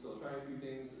time, we may still try a few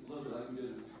things, a little bit like we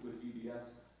did with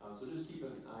VBS. So just keep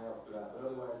an eye out for that. But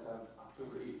otherwise, have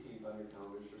October 18th on your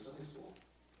calendars for Sunday school.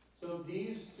 So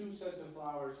these two sets of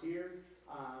flowers here,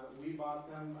 we bought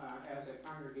them as a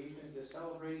congregation to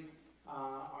celebrate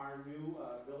our new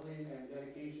building and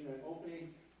dedication and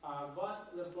opening.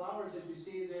 But the flowers that you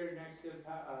see there next to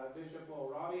Bishop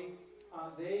Wohlrabe,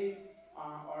 they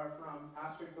are from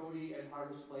Pastor Cody and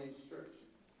Harvest Plains Church.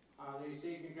 They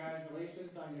say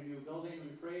congratulations on your new building.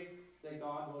 We pray that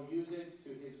God will use it to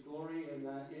His glory and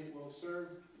that it will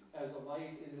serve as a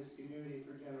light in this community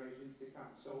for generations to come.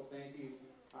 So thank you,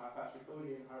 Pastor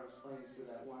Cody and Harvest Plains, for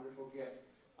that wonderful gift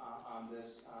on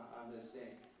this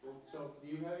day. So, do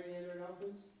you have any other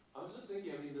announcements? I was just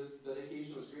thinking, I mean, this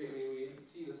dedication was great. I mean, we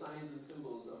see the signs and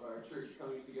symbols of our church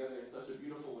coming together in such a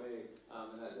beautiful way,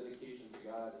 and that dedication to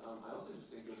God. I also just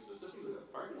think just specifically the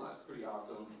parking lot's pretty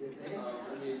awesome.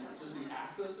 I mean, just the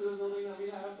access to the building that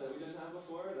we have that we didn't have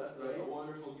before, that's a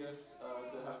wonderful gift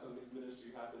to have some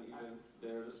ministry happen even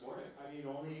there this morning. I mean,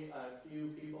 only a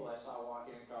few people I saw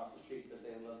walking across the street that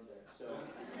they lived there, so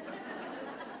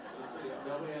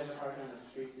nobody had to park on the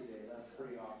street today. That's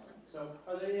pretty awesome. So,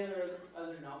 are there any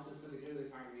other announcements for the good of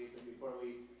the congregation before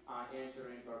we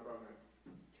enter into our program?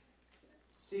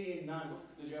 Seeing none.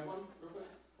 Did you have one real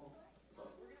quick? We're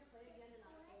going to play again in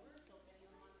October, so if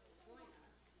anyone wants to join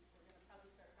us, we're going to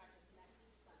probably start practice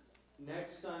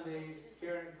next Sunday.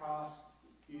 Karen Koss,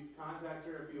 you contact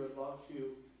her if you would love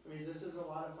to. I mean, this is a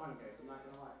lot of fun, guys. I'm not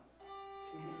going to lie.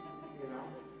 You know,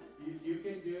 you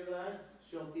can do that.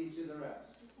 She'll teach you the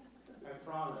rest. I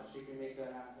promise she can make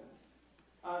that happen.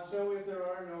 So if there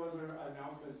are no other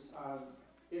announcements,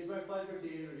 it's my pleasure to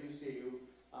introduce to you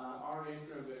our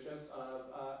interim bishop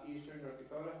of Eastern North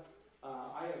Dakota.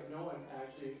 I have known,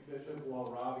 actually, Bishop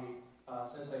Wohlrabe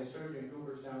since I served in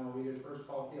Cooperstown when we did first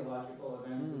call theological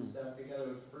events and stuff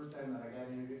together. It was the first time that I got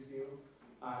introduced to you.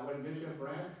 When Bishop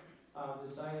Brandt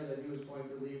decided that he was going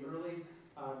to leave early,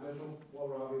 Bishop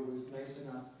Wohlrabe was nice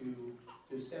enough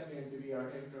to step in to be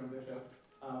our interim bishop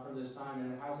for this time,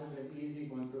 and it hasn't been easy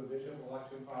going through a bishop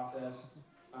election process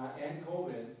and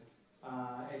COVID,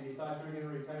 and you thought you were going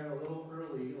to retire a little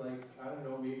early, like, I don't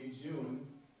know, maybe June,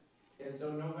 and so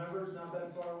November's not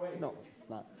that far away. No, it's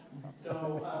not.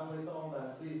 So with all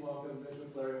that, please welcome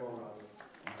Bishop Larry Wohlrabe.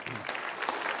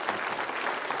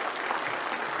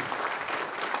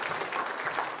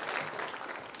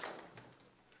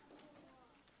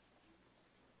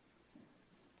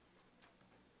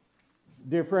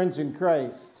 Dear friends in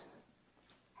Christ,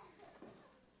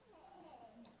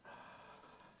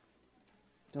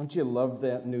 don't you love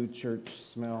that new church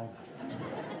smell?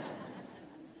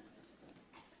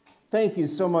 Thank you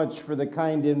so much for the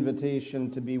kind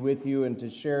invitation to be with you and to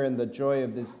share in the joy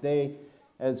of this day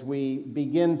as we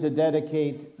begin to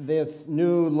dedicate this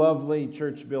new lovely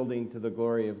church building to the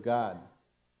glory of God.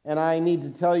 And I need to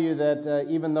tell you that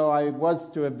even though I was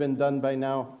to have been done by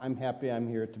now, I'm happy I'm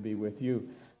here to be with you.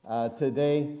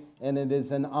 today, and it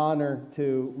is an honor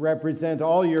to represent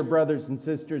all your brothers and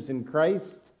sisters in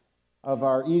Christ of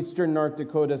our Eastern North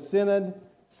Dakota Synod,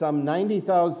 some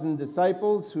 90,000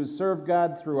 disciples who serve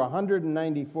God through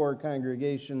 194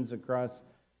 congregations across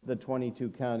the 22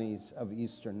 counties of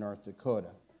Eastern North Dakota.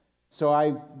 So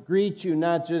I greet you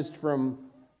not just from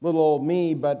little old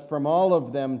me, but from all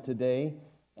of them today.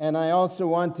 And I also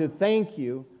want to thank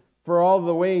you for all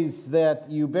the ways that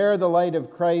you bear the light of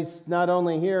Christ, not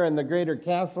only here in the greater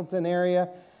Casselton area,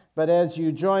 but as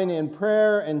you join in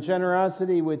prayer and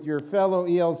generosity with your fellow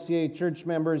ELCA church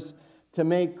members to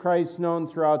make Christ known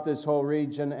throughout this whole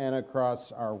region and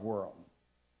across our world.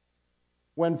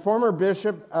 When former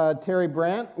Bishop Terry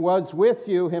Brandt was with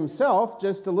you himself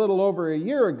just a little over a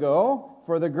year ago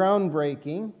for the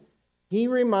groundbreaking, he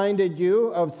reminded you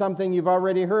of something you've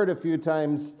already heard a few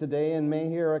times today and may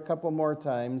hear a couple more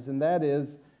times, and that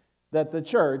is that the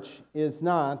church is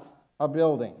not a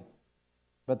building,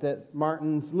 but that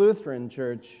Martin's Lutheran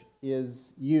Church is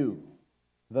you,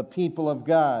 the people of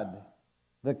God,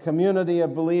 the community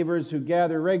of believers who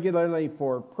gather regularly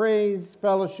for praise,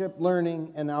 fellowship,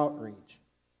 learning, and outreach.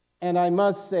 And I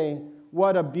must say,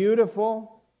 what a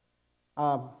beautiful,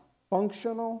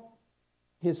 functional,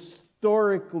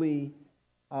 historically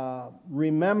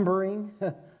remembering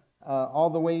all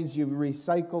the ways you've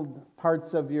recycled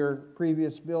parts of your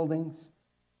previous buildings.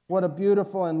 What a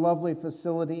beautiful and lovely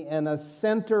facility, and a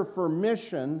center for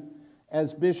mission,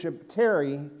 as Bishop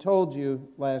Terry told you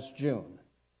last June.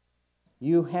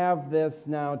 You have this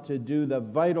now to do the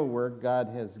vital work God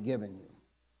has given you.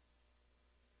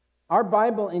 Our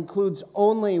Bible includes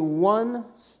only one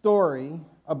story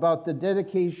about the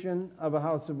dedication of a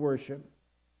house of worship,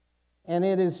 and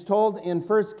it is told in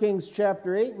 1 Kings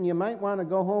chapter 8, and you might want to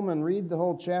go home and read the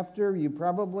whole chapter. You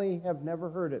probably have never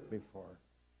heard it before,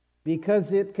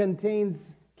 because it contains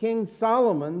King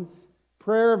Solomon's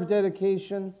prayer of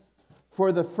dedication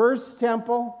for the first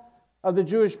temple of the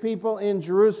Jewish people in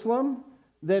Jerusalem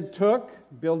that took,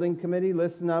 building committee,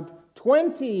 listen up,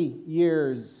 20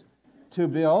 years to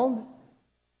build.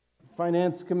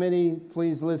 Finance committee,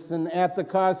 please listen, at the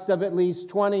cost of at least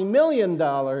 $20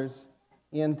 million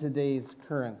in today's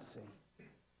currency.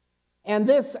 And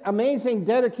this amazing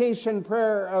dedication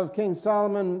prayer of King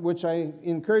Solomon, which I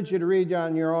encourage you to read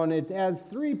on your own, it has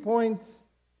 3 points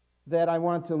that I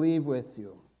want to leave with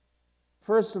you.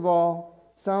 First of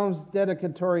all, Solomon's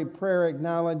dedicatory prayer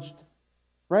acknowledged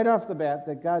right off the bat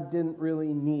that God didn't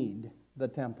really need the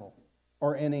temple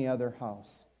or any other house.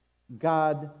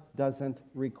 God doesn't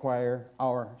require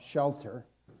our shelter,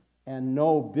 and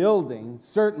no building,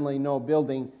 certainly no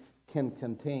building, can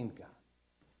contain God.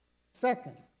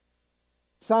 Second,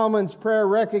 Solomon's prayer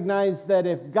recognized that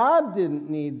if God didn't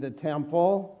need the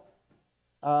temple,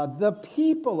 the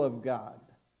people of God,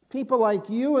 people like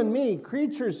you and me,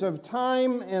 creatures of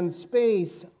time and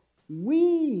space,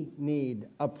 we need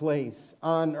a place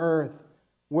on earth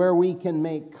where we can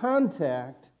make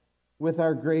contact with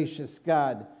our gracious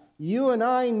God. You and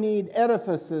I need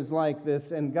edifices like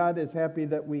this, and God is happy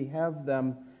that we have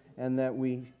them and that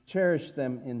we cherish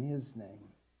them in His name.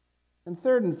 And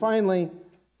third and finally,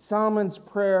 Solomon's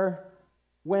prayer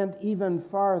went even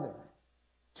farther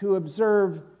to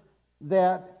observe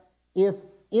that if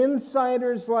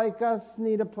insiders like us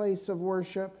need a place of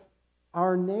worship,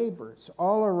 our neighbors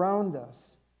all around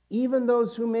us, even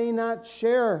those who may not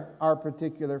share our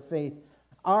particular faith,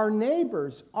 our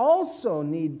neighbors also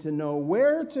need to know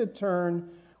where to turn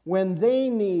when they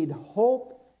need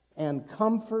hope and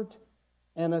comfort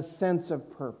and a sense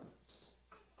of purpose.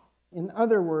 In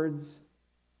other words,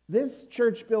 this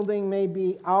church building may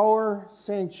be our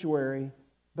sanctuary,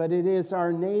 but it is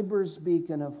our neighbor's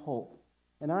beacon of hope.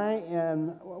 And I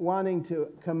am wanting to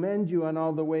commend you on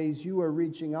all the ways you are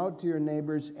reaching out to your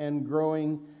neighbors and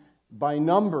growing by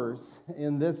numbers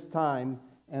in this time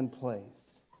and place.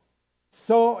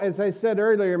 So, as I said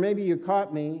earlier, maybe you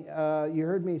caught me, you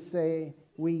heard me say,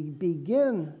 we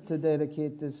begin to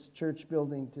dedicate this church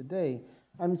building today.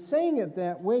 I'm saying it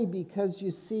that way because,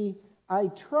 you see, I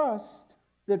trust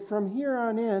that from here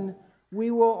on in,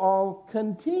 we will all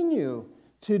continue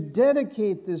to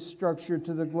dedicate this structure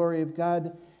to the glory of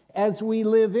God as we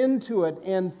live into it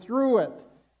and through it,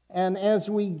 and as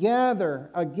we gather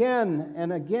again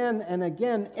and again and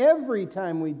again. Every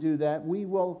time we do that, we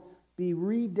will be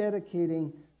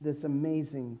rededicating this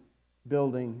amazing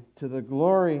building to the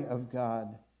glory of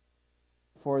God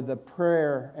for the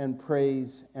prayer and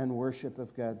praise and worship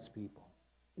of God's people.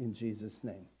 In Jesus'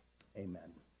 name,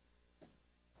 amen.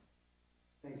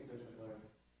 Thanks, Bishop Larry.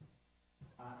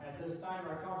 At this time,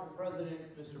 our council president,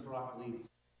 Mr. Brock, leads.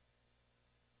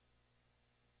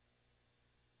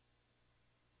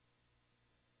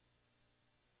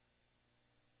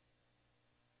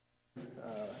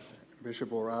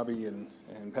 Bishop Wohlrabe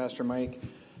and Pastor Mike.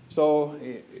 So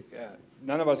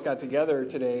none of us got together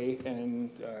today and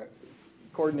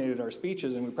coordinated our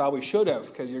speeches, and we probably should have,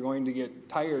 because you're going to get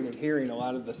tired of hearing a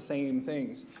lot of the same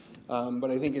things.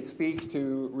 But I think it speaks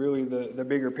to really the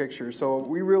bigger picture. So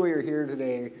we really are here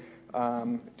today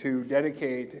to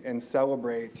dedicate and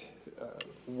celebrate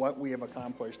what we have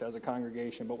accomplished as a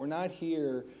congregation. But we're not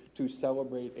here to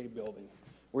celebrate a building.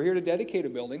 We're here to dedicate a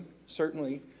building,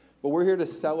 certainly, but we're here to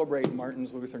celebrate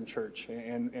Martin's Lutheran Church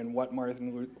and what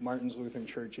Martin's Lutheran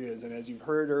Church is. And as you've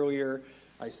heard earlier,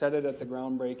 I said it at the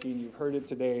groundbreaking, you've heard it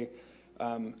today,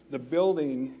 the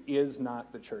building is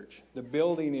not the church. The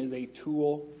building is a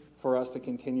tool for us to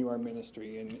continue our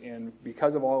ministry. And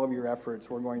because of all of your efforts,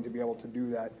 we're going to be able to do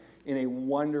that in a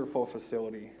wonderful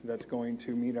facility that's going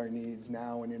to meet our needs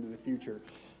now and into the future.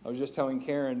 I was just telling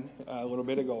Karen a little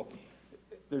bit ago,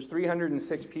 there's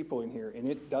 306 people in here, and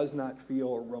it does not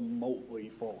feel remotely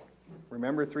full.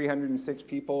 Remember 306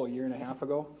 people a year and a half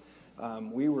ago?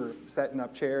 We were setting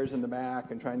up chairs in the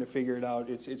back and trying to figure it out.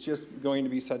 It's just going to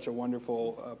be such a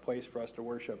wonderful place for us to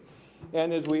worship.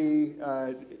 And as we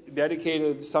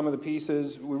dedicated some of the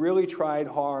pieces, we really tried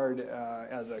hard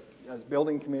as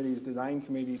building committees, design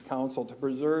committees, council, to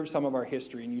preserve some of our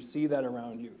history, and you see that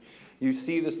around you. You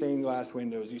see the stained glass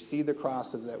windows, you see the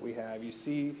crosses that we have, you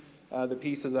see the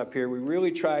pieces up here. We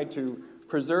really tried to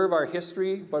preserve our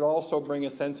history, but also bring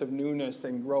a sense of newness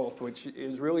and growth, which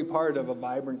is really part of a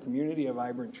vibrant community, a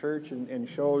vibrant church, and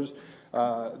shows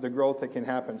the growth that can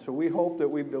happen. So we hope that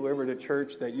we've delivered a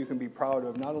church that you can be proud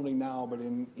of, not only now, but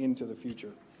into the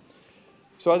future.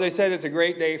 So as I said, it's a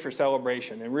great day for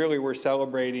celebration, and really we're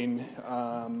celebrating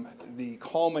the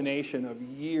culmination of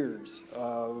years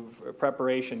of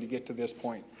preparation to get to this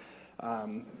point.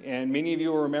 And many of you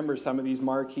will remember some of these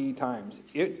marquee times.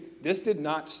 This did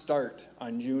not start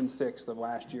on June 6th of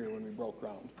last year when we broke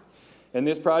ground. And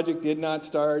this project did not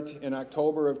start in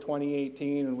October of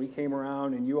 2018 when we came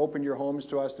around and you opened your homes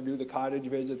to us to do the cottage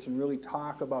visits and really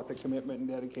talk about the commitment and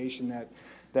dedication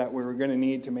that we were going to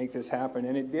need to make this happen.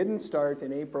 And it didn't start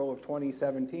in April of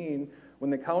 2017 when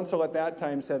the council at that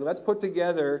time said, let's put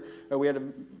together, we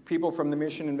had people from the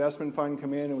Mission Investment Fund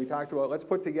come in and we talked about, let's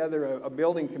put together a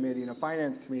building committee and a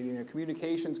finance committee and a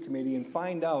communications committee and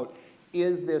find out,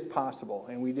 is this possible?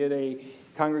 And we did a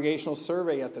congregational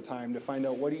survey at the time to find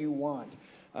out, what do you want?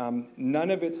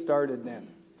 None of it started then.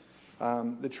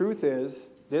 The truth is,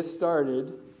 this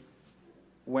started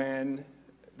when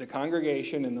the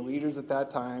congregation and the leaders at that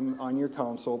time on your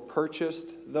council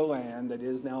purchased the land that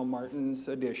is now Martin's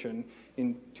Addition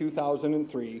in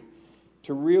 2003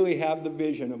 to really have the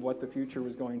vision of what the future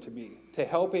was going to be, to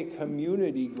help a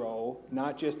community grow,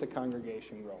 not just a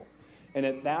congregation grow. And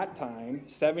at that time,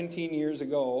 17 years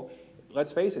ago,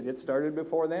 let's face it, it started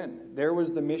before then. There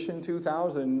was the Mission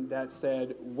 2000 that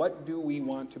said, what do we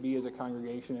want to be as a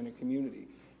congregation and a community?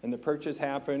 And the purchase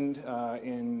happened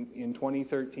in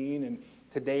 2013, and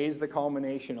today's the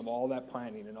culmination of all that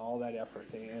planning and all that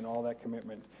effort and all that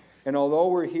commitment. And although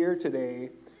we're here today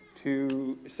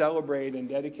to celebrate and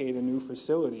dedicate a new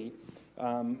facility,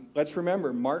 let's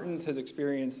remember, Martin's has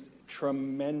experienced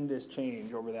tremendous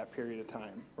change over that period of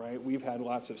time, right? We've had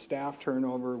lots of staff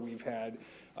turnover, we've had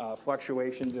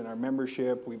fluctuations in our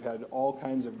membership, we've had all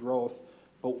kinds of growth,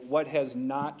 but what has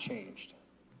not changed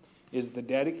is the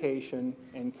dedication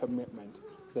and commitment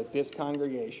that this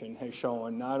congregation has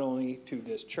shown not only to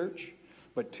this church,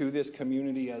 but to this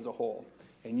community as a whole.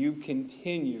 And you've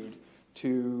continued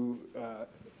to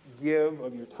give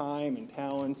of your time and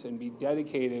talents and be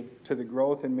dedicated to the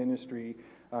growth and ministry,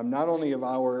 not only of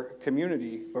our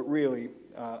community, but really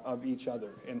of each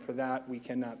other. And for that, we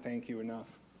cannot thank you enough.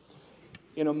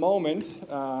 In a moment,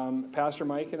 Pastor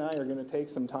Mike and I are going to take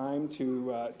some time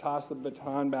to toss the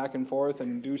baton back and forth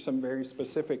and do some very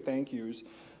specific thank yous.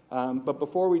 But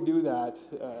before we do that,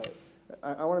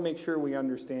 I want to make sure we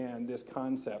understand this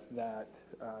concept that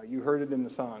you heard it in the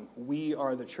song, we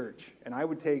are the church. And I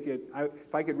would take it,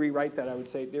 if I could rewrite that, I would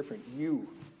say it different. You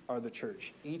are the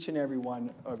church, each and every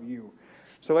one of you.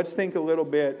 So let's think a little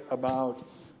bit about,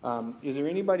 is there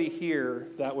anybody here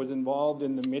that was involved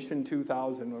in the Mission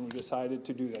 2000 when we decided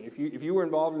to do that? If you were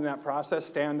involved in that process,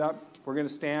 stand up. We're going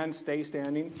to stand, stay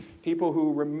standing. People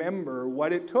who remember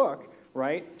what it took,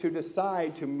 right, to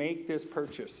decide to make this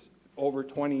purchase over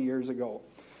 20 years ago.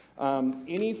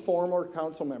 Any former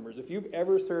council members, if you've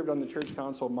ever served on the church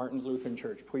council of Martin's Lutheran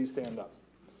Church, please stand up.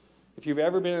 If you've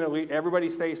ever been in everybody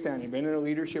stay standing, been in a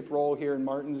leadership role here in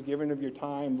Martin's, given of your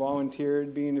time,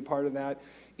 volunteered, being a part of that,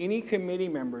 any committee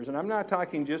members, and I'm not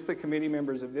talking just the committee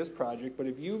members of this project, but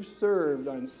if you've served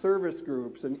on service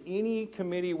groups and any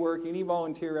committee work, any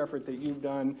volunteer effort that you've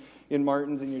done in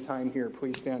Martin's in your time here,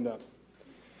 please stand up.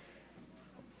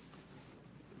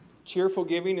 Cheerful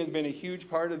giving has been a huge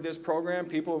part of this program.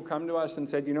 People have come to us and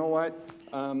said, you know what,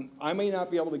 I may not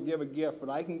be able to give a gift, but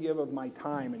I can give of my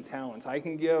time and talents. I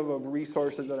can give of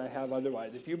resources that I have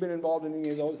otherwise. If you've been involved in any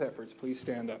of those efforts, please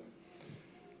stand up.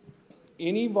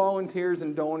 Any volunteers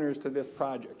and donors to this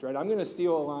project, right? I'm going to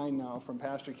steal a line now from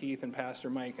Pastor Keith and Pastor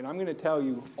Mike, and I'm going to tell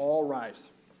you, all rise.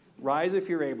 Rise if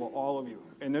you're able, all of you.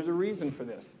 And there's a reason for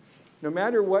this. No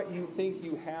matter what you think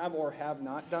you have or have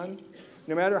not done,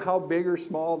 no matter how big or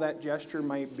small that gesture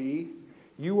might be,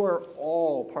 you are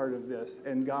all part of this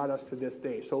and got us to this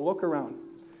day. So look around.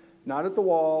 Not at the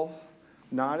walls,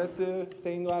 not at the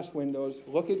stained glass windows.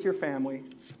 Look at your family.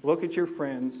 Look at your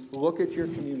friends. Look at your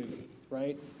community,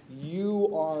 right? You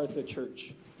are the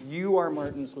church. You are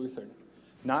Martin's Lutheran,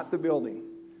 not the building.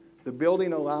 The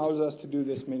building allows us to do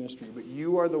this ministry, but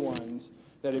you are the ones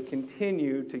that have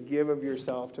continued to give of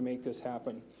yourself to make this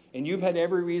happen. And you've had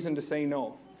every reason to say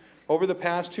no. Over the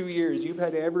past 2 years, you've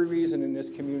had every reason in this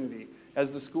community,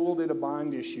 as the school did a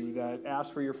bond issue that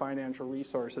asked for your financial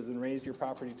resources and raised your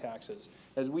property taxes,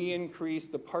 as we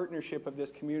increased the partnership of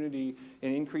this community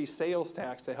and increased sales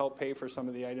tax to help pay for some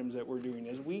of the items that we're doing,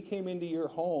 as we came into your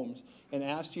homes and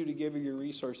asked you to give of your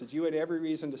resources, you had every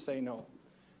reason to say no,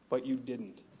 but you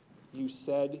didn't. You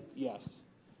said yes.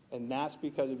 And that's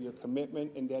because of your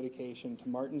commitment and dedication to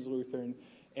Martin's Lutheran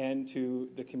and to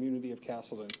the community of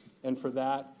Casselton. And for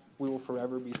that, we will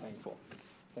forever be thankful.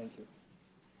 Thank you.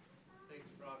 Thanks,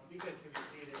 Brock. You guys can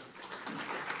be seated.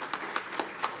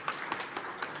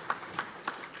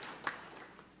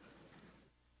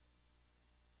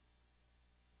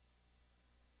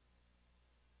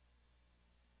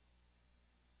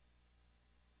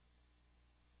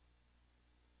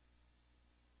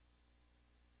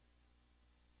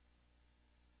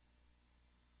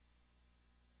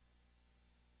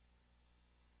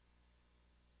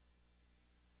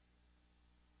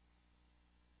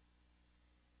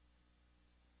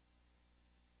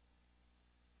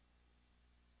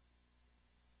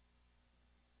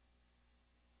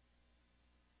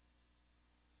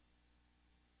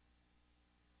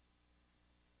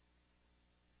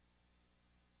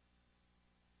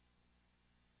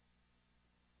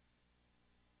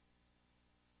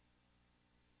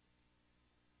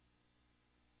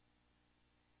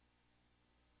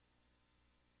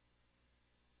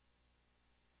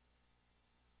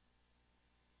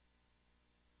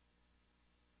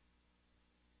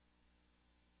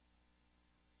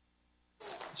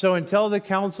 So until the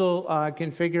council can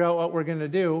figure out what we're going to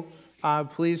do,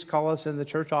 please call us in the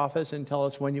church office and tell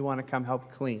us when you want to come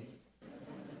help clean.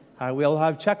 We'll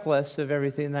have checklists of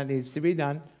everything that needs to be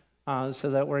done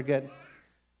so that we're good.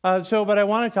 But I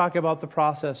want to talk about the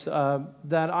process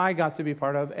that I got to be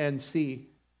part of and see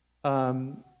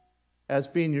as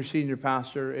being your senior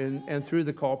pastor and through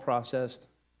the call process.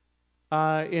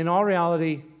 In all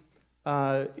reality,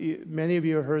 many of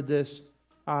you have heard this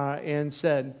and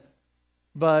said,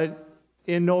 but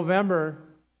in November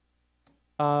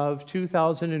of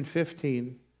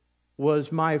 2015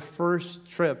 was my first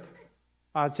trip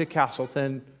to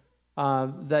Casselton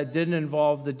that didn't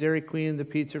involve the Dairy Queen, the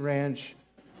Pizza Ranch,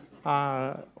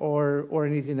 or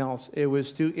anything else. It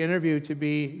was to interview to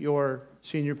be your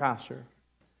senior pastor.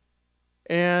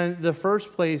 And the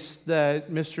first place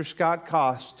that Mr. Scott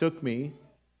Koss took me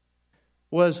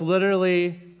was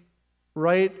literally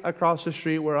right across the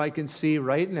street where I can see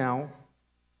right now.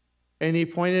 And he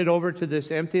pointed over to this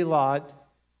empty lot,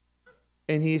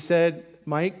 and he said,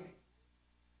 Mike,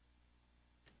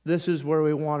 this is where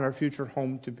we want our future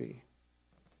home to be.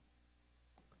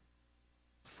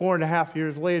 4.5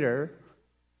 years later,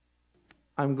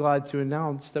 I'm glad to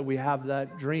announce that we have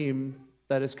that dream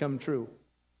that has come true,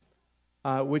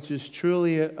 which is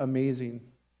truly amazing.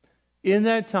 In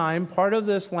that time, part of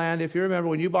this land, if you remember,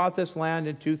 when you bought this land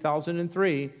in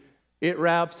 2003, it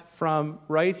wrapped from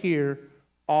right here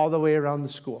all the way around the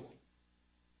school.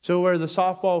 So where the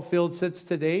softball field sits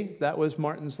today, that was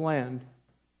Martin's land.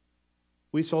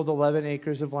 We sold 11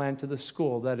 acres of land to the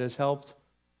school that has helped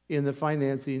in the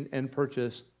financing and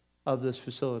purchase of this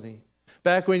facility.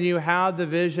 Back when you had the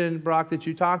vision, Brock, that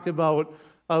you talked about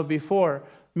of before,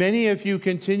 many of you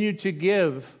continued to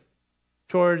give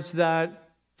towards that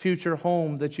future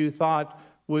home that you thought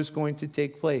was going to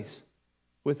take place.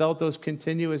 Without those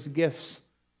continuous gifts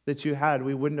that you had,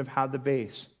 we wouldn't have had the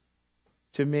base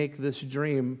to make this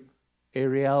dream a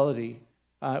reality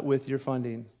with your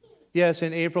funding. Yes,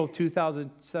 in April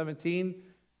 2017,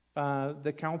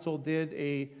 the council did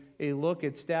a look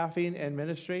at staffing and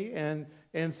ministry, and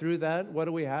through that, what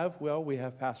do we have? Well, we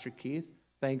have Pastor Keith,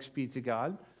 thanks be to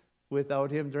God.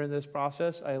 Without him during this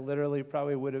process, I literally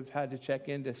probably would have had to check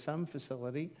into some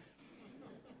facility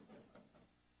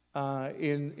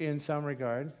in some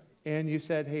regard. And you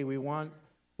said, hey, we want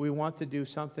to do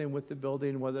something with the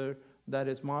building, whether that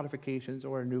is modifications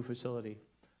or a new facility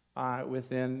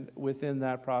within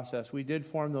that process. We did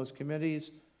form those committees,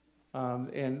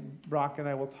 and Brock and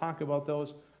I will talk about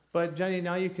those. But Jenny,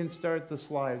 now you can start the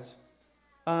slides.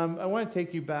 I want to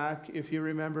take you back, if you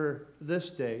remember this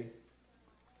day,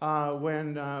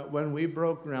 when we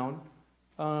broke ground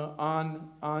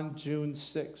on June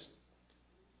 6th.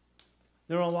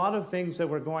 There were a lot of things that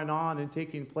were going on and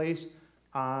taking place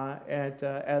at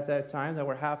that time that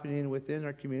were happening within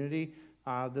our community.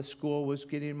 The school was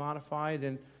getting modified,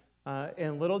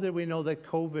 and little did we know that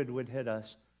COVID would hit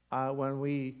us when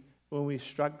we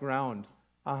struck ground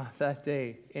that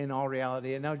day, in all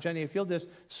reality. And now, Jenny, if you'll just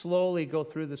slowly go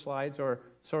through the slides, or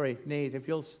sorry, Nate, if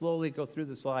you'll slowly go through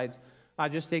the slides,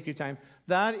 just take your time.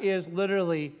 That is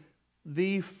literally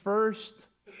the first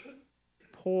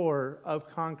pour of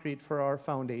concrete for our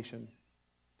foundation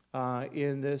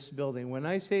in this building. When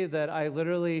I say that, I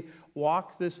literally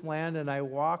walked this land and I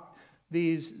walked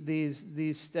these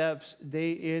steps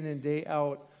day in and day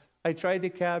out. I tried to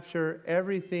capture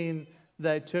everything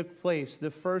that took place,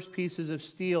 the first pieces of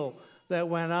steel that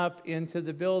went up into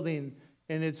the building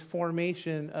and its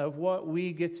formation of what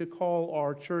we get to call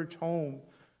our church home.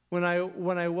 When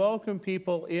I welcome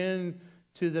people in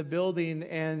to the building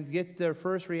and get their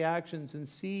first reactions and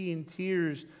seeing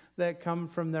tears that come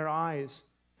from their eyes,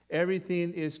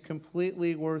 everything is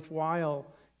completely worthwhile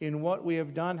in what we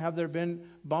have done. Have there been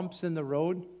bumps in the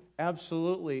road?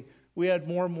 Absolutely. We had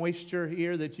more moisture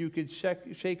here that you could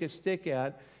shake a stick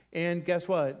at. And guess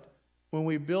what? When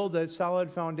we build that solid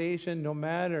foundation, no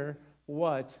matter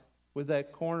what, with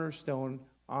that cornerstone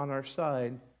on our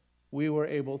side, we were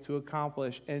able to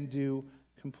accomplish and do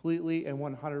completely and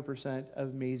 100%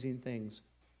 amazing things.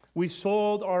 We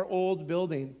sold our old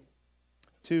building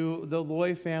to the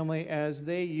Loy family as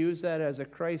they use that as a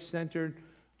Christ-centered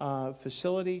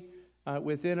facility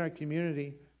within our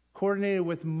community, coordinated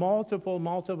with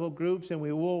multiple groups, and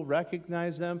we will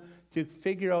recognize them to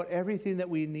figure out everything that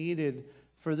we needed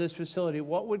for this facility.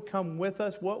 What would come with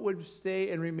us, what would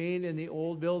stay and remain in the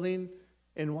old building,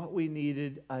 and what we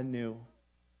needed anew.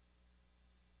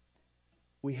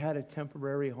 We had a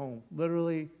temporary home.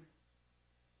 Literally,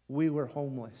 we were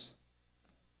homeless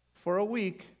for a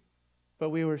week, but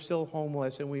we were still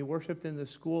homeless, and we worshiped in the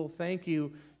school. Thank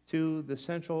you to the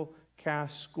Central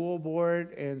Cass School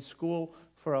Board and school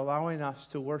for allowing us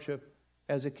to worship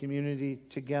as a community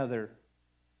together.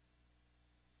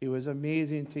 It was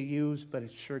amazing to use, but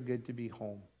it's sure good to be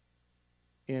home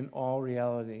in all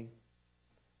reality.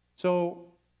 So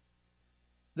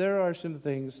there are some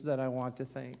things that I want to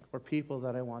thank, or people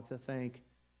that I want to thank.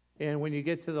 And when you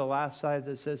get to the last side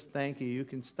that says thank you, you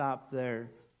can stop there.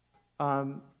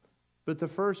 But the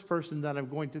first person that I'm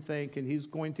going to thank, and he's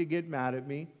going to get mad at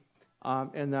me,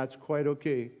 and that's quite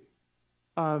okay.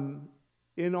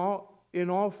 In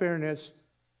all fairness,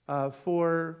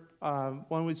 for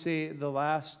one would say the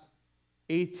last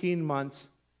 18 months,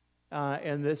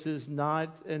 and this is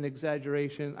not an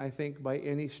exaggeration, I think, by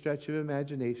any stretch of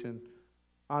imagination,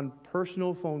 on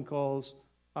personal phone calls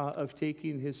of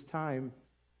taking his time.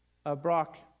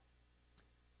 Brock,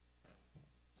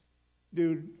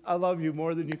 dude, I love you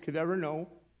more than you could ever know.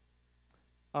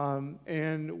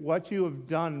 And what you have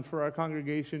done for our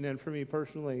congregation and for me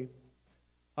personally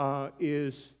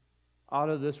is out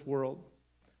of this world.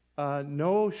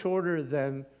 No shorter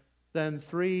than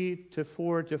 3 to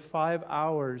 4 to 5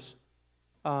 hours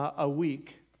a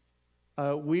week,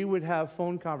 we would have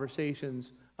phone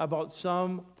conversations about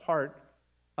some part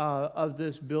of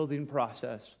this building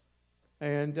process.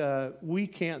 And we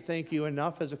can't thank you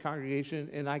enough as a congregation,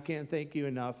 and I can't thank you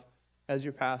enough as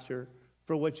your pastor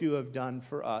for what you have done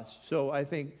for us. So I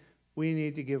think we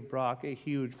need to give Brock a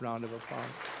huge round of applause.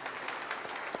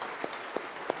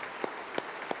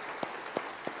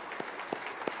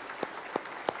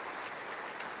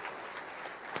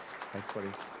 Thanks, buddy.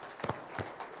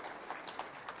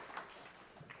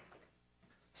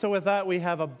 So with that, we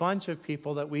have a bunch of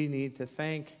people that we need to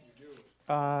thank,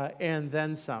 and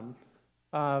then some.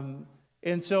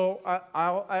 And so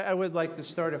I would like to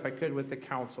start, if I could, with the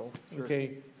council. Sure.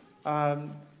 Okay.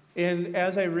 And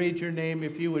as I read your name,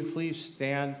 if you would please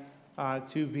stand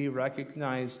to be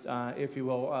recognized, if you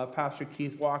will. Pastor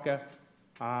Keith Waka,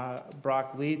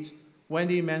 Brock Leeds,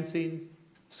 Wendy Mensing,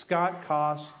 Scott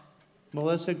Kost,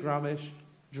 Melissa Grumish,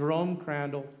 Jerome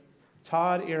Crandall,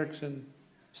 Todd Erickson,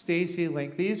 Stacy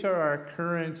Link. These are our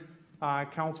current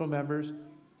council members.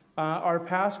 Our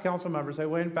past council members, I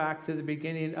went back to the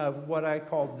beginning of what I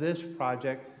call this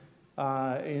project,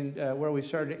 where we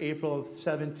started April of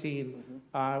 17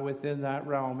 within that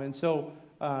realm. And so,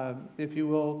 if you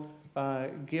will,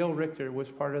 Gail Richter was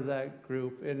part of that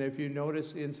group. And if you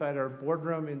notice inside our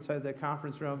boardroom, inside the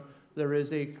conference room, there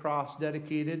is a cross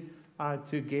dedicated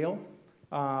to Gail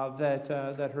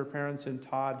that her parents and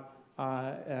Todd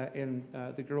and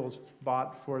the girls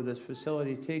bought for this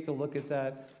facility. Take a look at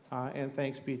that, and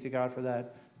thanks be to God for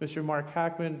that. Mr. Mark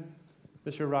Hackman,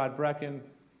 Mr. Rod Brecken,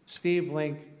 Steve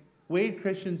Link, Wade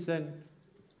Christensen,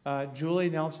 Julie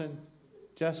Nelson,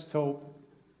 Jess Tope,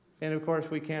 and of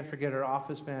course we can't forget our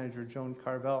office manager, Joan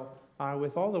Carvel,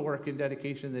 with all the work and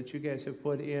dedication that you guys have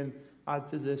put in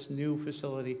to this new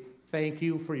facility. Thank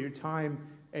you for your time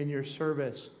and your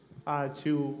service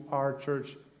to our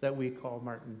church that we call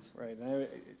Martin's. Right.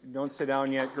 Don't sit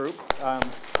down yet, group. I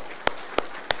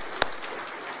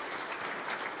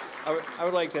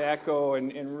would like to echo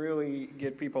and really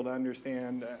get people to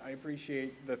understand. I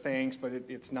appreciate the thanks, but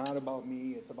it's not about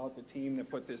me. It's about the team that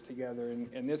put this together.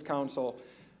 And this council,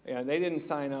 they didn't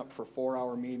sign up for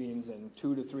 4-hour meetings and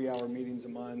 2 to 3 hour meetings a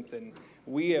month. And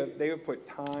they have put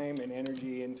time and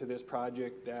energy into this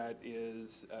project that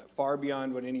is far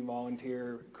beyond what any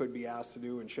volunteer could be asked to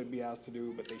do and should be asked to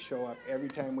do, but they show up every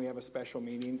time we have a special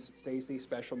meeting. Stacy,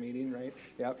 special meeting, right?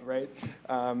 Yep, right.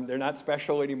 They're not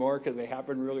special anymore because they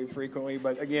happen really frequently,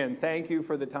 but again, thank you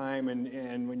for the time,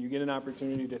 and when you get an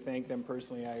opportunity to thank them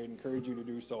personally, I encourage you to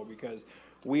do so, because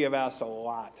we have asked a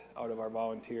lot out of our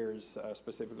volunteers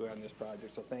specifically on this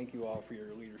project, so thank you all for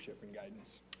your leadership and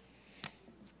guidance.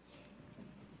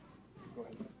 Go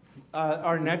ahead.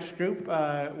 Our next group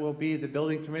will be the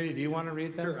building committee. Do you want to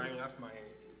read that? Sure, I left my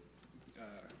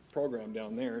program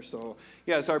down there. So,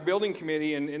 yes, our building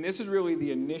committee, and this is really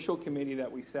the initial committee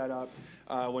that we set up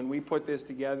when we put this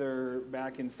together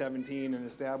back in 17 and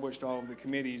established all of the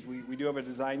committees. We do have a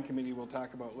design committee we'll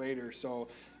talk about later. So,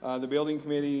 the building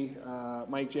committee,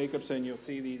 Mike Jacobson, you'll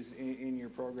see these in your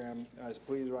program.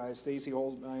 Please rise. Stacy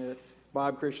Holzmeyer,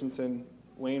 Bob Christensen,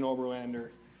 Wayne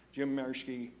Oberlander, Jim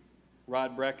Marschke,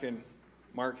 Rod Brecken,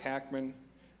 Mark Hackman,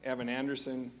 Evan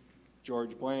Anderson,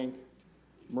 George Blank,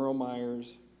 Merle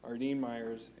Myers, Ardeen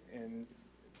Myers, and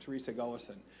Teresa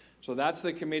Gullison. So that's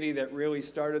the committee that really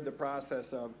started the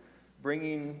process of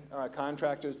bringing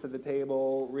contractors to the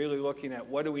table, really looking at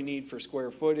what do we need for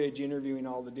square footage, interviewing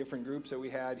all the different groups that we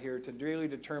had here to really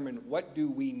determine what do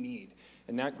we need.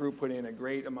 And that group put in a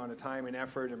great amount of time and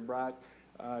effort and brought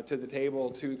to the table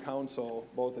to council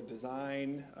both a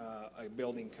design, a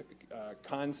building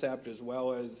concept, as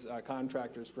well as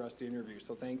contractors for us to interview.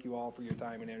 So thank you all for your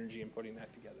time and energy in putting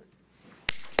that together.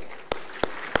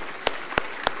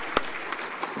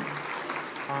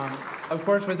 Of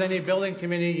course, with any building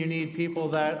committee, you need people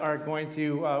that are going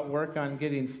to work on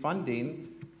getting funding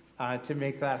to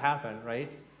make that happen,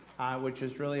 right? Which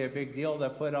is really a big deal to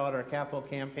put out our capital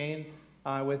campaign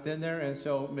within there. And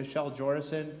so Michelle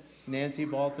Jorison, Nancy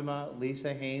Baltima,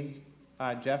 Lisa Haynes,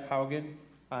 Jeff Haugen,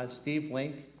 Steve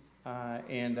Link,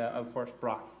 and of course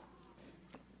Brock.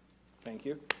 Thank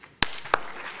you.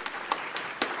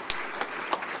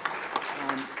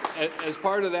 As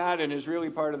part of that, and is really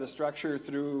part of the structure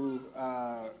through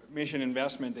mission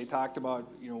investment, they talked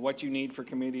about what you need for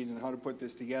committees and how to put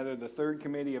this together. The third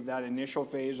committee of that initial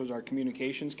phase was our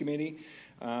communications committee.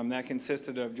 That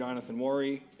consisted of Jonathan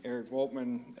Worry, Eric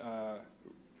Woltman,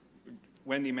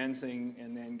 Wendy Mensing,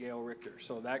 and then Gail Richter.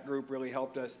 So that group really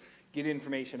helped us get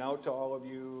information out to all of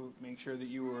you, make sure that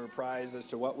you were apprised as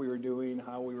to what we were doing,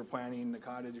 how we were planning the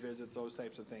cottage visits, those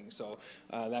types of things. So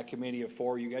that committee of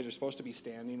 4, you guys are supposed to be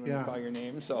standing when we call your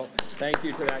name. So thank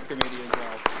you to that committee as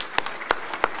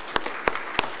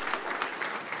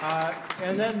well.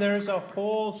 And then there's a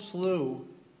whole slew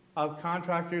of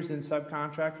contractors and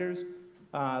subcontractors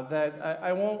that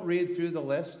I won't read through the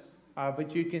list,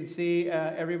 but you can see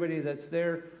everybody that's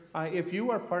there. If you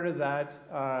are part of that,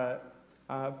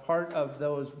 part of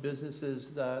those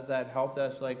businesses that helped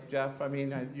us, like Jeff, I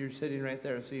mean, you're sitting right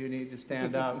there, so you need to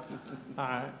stand up.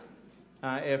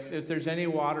 If there's any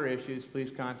water issues,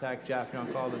 please contact Jeff.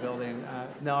 Don't call the building.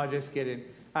 No, just kidding.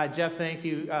 Jeff, thank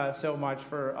you so much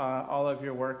for all of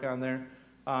your work on there.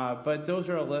 But those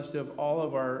are a list of all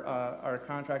of our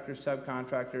contractors,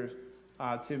 subcontractors,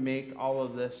 to make all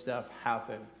of this stuff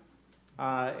happen.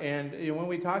 And when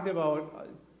we talk about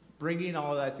bringing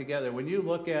all of that together, when you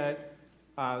look at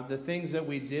the things that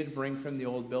we did bring from the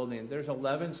old building, there's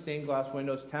 11 stained glass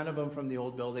windows, 10 of them from the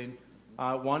old building,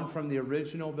 One from the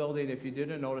original building, if you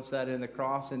didn't notice that in the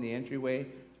cross in the entryway,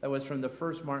 that was from the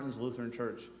first Martin's Lutheran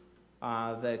Church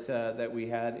that we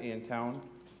had in town.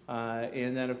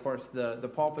 And then, of course,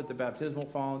 the pulpit, the baptismal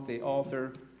font, the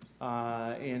altar,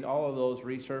 and all of those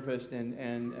resurfaced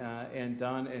and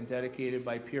done and dedicated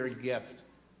by pure gift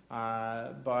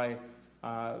by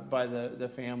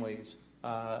the families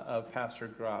of Pastor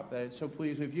Gropp. So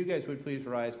please, if you guys would please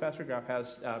rise. Pastor Gropp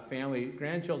has family,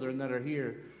 grandchildren that are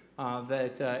here,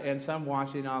 and some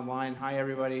watching online. Hi,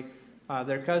 everybody.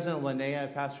 Their cousin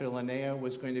Linnea, Pastor Linnea,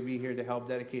 was going to be here to help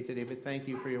dedicate today, but thank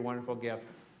you for your wonderful gift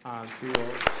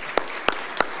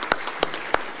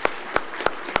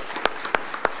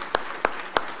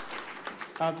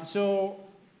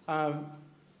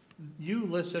you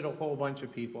listed a whole bunch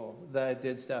of people that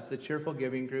did stuff. The Cheerful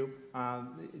Giving Group,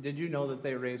 did you know that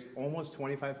they raised almost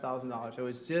 $25,000? It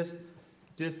was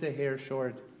just a hair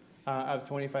short of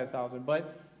 $25,000.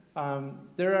 But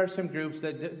there are some groups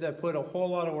that put a whole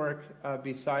lot of work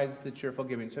besides the Cheerful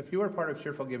Giving. So if you were part of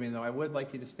Cheerful Giving, though, I would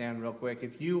like you to stand real quick.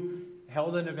 If you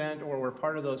held an event or were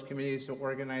part of those committees to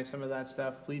organize some of that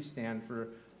stuff, please stand for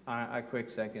a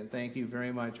quick second. Thank you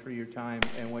very much for your time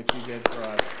and what you did for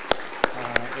us.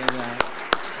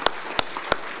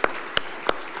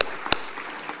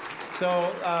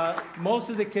 So most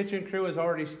of the kitchen crew is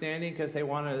already standing because they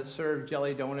want to serve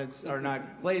jelly donuts, or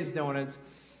not, glazed donuts,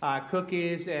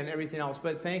 cookies, and everything else.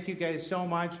 But thank you guys so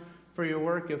much for your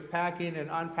work of packing and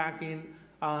unpacking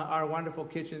our wonderful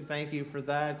kitchen. Thank you for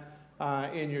that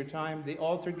in your time. The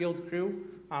Altar Guild crew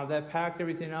that packed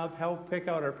everything up, helped pick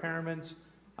out our paraments,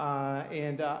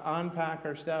 and unpack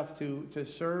our stuff to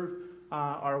serve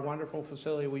our wonderful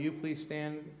facility. Will you please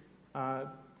stand?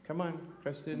 Come on,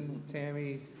 Kristen,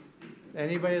 Tammy,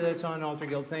 anybody that's on Altar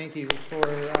Guild, thank you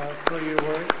for your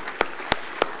work.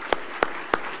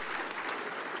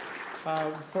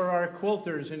 For our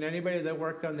quilters and anybody that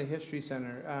worked on the History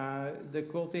Center, the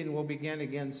quilting will begin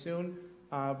again soon,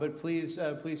 but please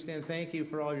stand. Thank you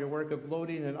for all your work of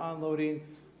loading and unloading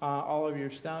all of your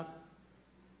stuff.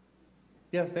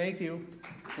 Yeah, thank you.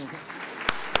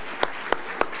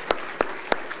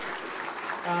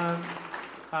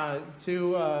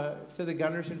 To the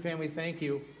Gunderson family, thank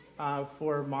you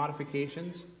for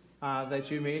modifications that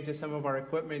you made to some of our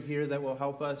equipment here that will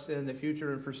help us in the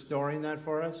future, and for storing that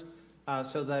for us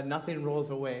so that nothing rolls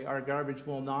away. Our garbage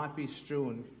will not be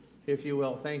strewn, if you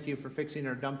will. Thank you for fixing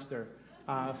our dumpster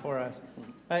for us.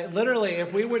 Literally,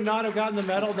 if we would not have gotten the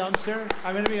metal dumpster,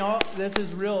 I'm going to be this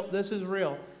is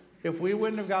real. If we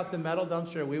wouldn't have got the metal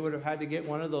dumpster, we would have had to get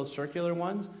one of those circular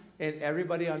ones, and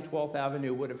everybody on 12th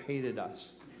Avenue would have hated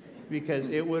us because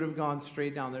it would have gone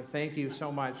straight down there. Thank you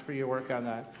so much for your work on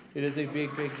that. It is a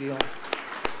big, big deal.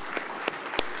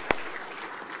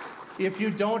 If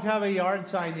you don't have a yard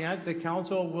sign yet, the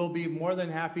council will be more than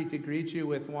happy to greet you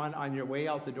with one on your way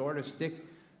out the door to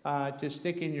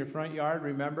stick in your front yard.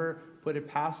 Remember, put it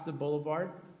past the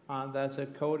boulevard. That's a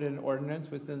code and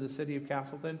ordinance within the city of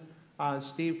Casselton.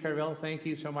 Steve Carville, thank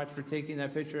you so much for taking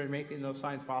that picture and making those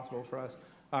signs possible for us.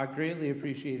 Greatly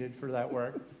appreciated for that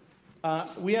work.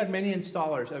 We had many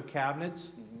installers of cabinets.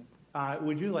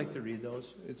 Would you like to read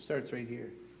those? It starts right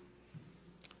here.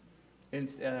 And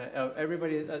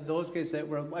everybody, those guys that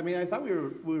were, I mean, I thought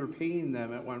we were paying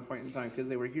them at one point in time because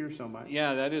they were here so much.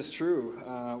 Yeah, that is true.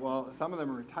 Well, some of them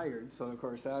are retired, so of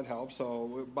course that helps.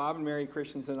 So Bob and Mary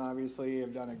Christensen obviously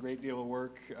have done a great deal of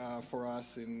work for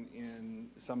us in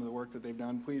some of the work that they've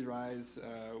done. Please rise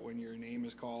when your name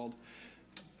is called.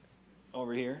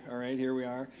 Over here. All right, here we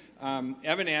are.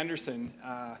 Evan Anderson.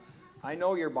 I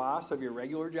know your boss of your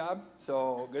regular job,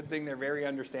 so good thing they're very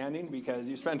understanding because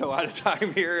you spent a lot of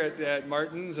time here at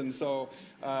Martin's, and so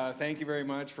thank you very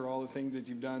much for all the things that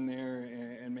you've done there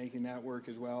and making that work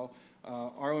as well.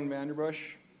 Arlen Vanderbush,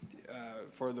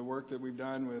 for the work that we've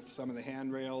done with some of the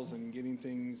handrails and getting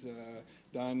things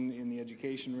done in the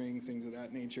education ring, things of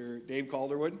that nature. Dave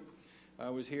Calderwood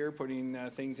was here putting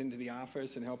things into the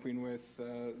office and helping with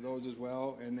those as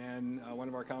well. And then one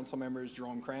of our council members,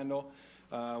 Jerome Crandall,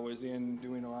 was in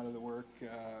doing a lot of the work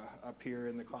up here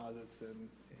in the closet and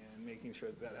making sure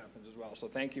that happens as well. So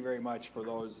thank you very much for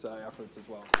those efforts as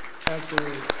well.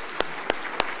 Absolutely.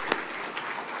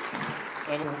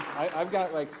 And I've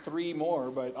got like 3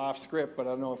 more, but off script, but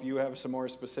I don't know if you have some more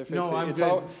specifics. No, I'm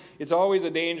good. It's always a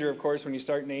danger, of course, when you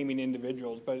start naming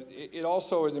individuals, but it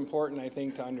also is important, I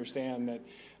think, to understand that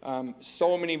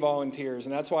so many volunteers,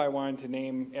 and that's why I wanted to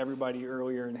name everybody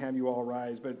earlier and have you all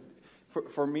rise, but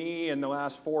for me in the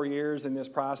last 4 years in this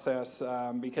process,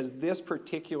 because this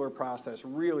particular process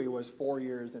really was 4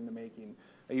 years in the making,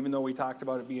 even though we talked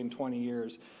about it being 20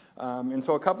 years. And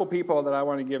so a couple people that I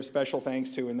want to give special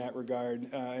thanks to in that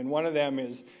regard, and one of them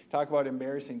is, talk about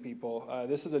embarrassing people.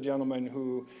 This is a gentleman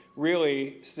who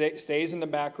really stays in the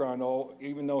background,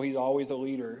 even though he's always a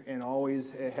leader and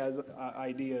always has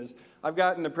ideas. I've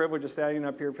gotten the privilege of standing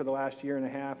up here for the last year and a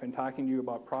half and talking to you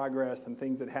about progress and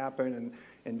things that happen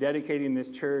and dedicating this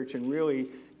church and really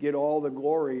get all the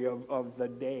glory of the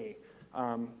day.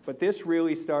 But this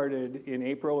really started in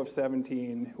April of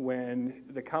 17 when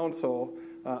the council,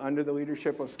 under the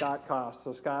leadership of Scott Koss.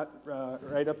 So Scott,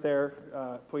 right up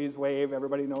there, please wave.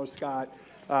 Everybody knows Scott.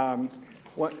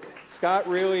 Scott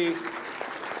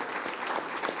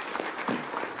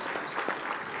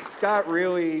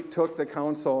really took the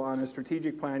council on a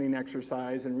strategic planning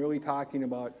exercise and really talking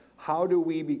about how do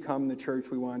we become the church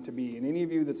we want to be. And any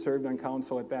of you that served on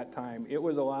council at that time, it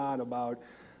was a lot about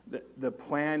the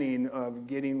planning of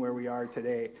getting where we are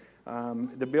today.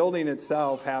 The building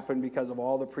itself happened because of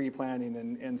all the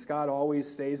pre-planning, and Scott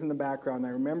always stays in the background. I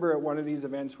remember at one of these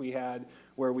events we had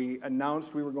where we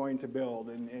announced we were going to build,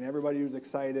 and everybody was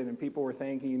excited, and people were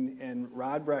thanking, and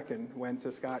Rod Brecken went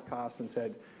to Scott Koss and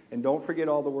said, and don't forget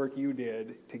all the work you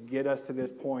did to get us to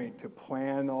this point, to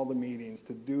plan all the meetings,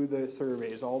 to do the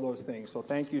surveys, all those things. So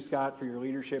thank you, Scott, for your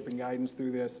leadership and guidance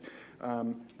through this.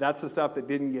 That's the stuff that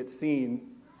didn't get seen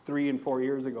 3 and 4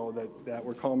 years ago that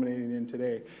we're culminating in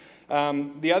today.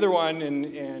 The other one, and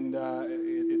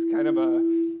it's kind of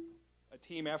a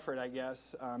team effort, I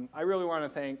guess. I really want to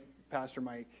thank Pastor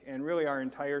Mike and really our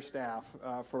entire staff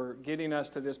for getting us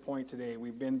to this point today.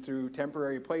 We've been through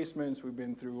temporary placements, we've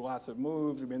been through lots of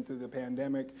moves, we've been through the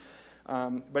pandemic.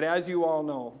 But as you all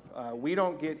know, we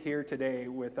don't get here today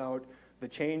without the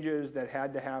changes that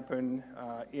had to happen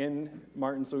in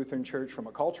Martin's Lutheran Church from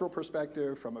a cultural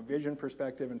perspective, from a vision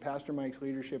perspective, and Pastor Mike's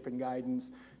leadership and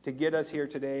guidance to get us here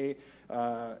today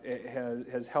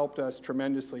has helped us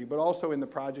tremendously, but also in the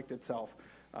project itself.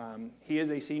 He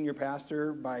is a senior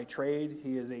pastor by trade.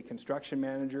 He is a construction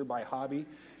manager by hobby.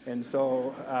 And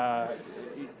so,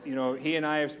 you know, he and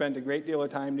I have spent a great deal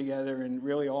of time together, and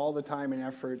really all the time and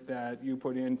effort that you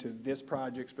put into this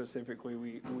project specifically,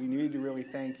 we need to really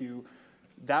thank you.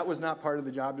 That was not part of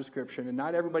the job description, and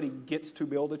not everybody gets to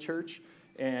build a church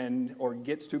or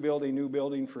gets to build a new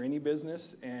building for any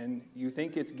business, and you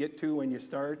think it's get to when you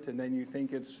start, and then you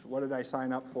think it's what did I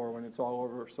sign up for when it's all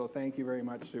over. So thank you very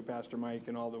much to Pastor Mike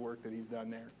and all the work that he's done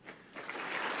there.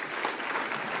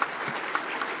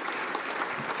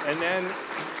 And then,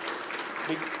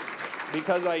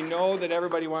 because I know that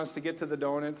everybody wants to get to the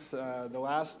donuts, the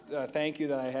last thank you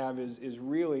that I have is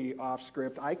really off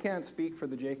script. I can't speak for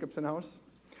the Jacobson house,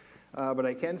 but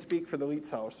I can speak for the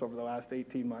Leitz house over the last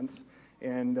 18 months.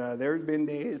 And there's been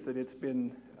days that it's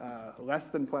been less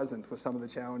than pleasant with some of the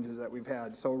challenges that we've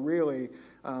had. So really,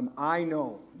 I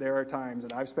know there are times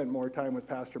that I've spent more time with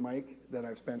Pastor Mike than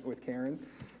I've spent with Karen.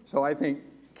 So I think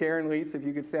Karen Leitz, if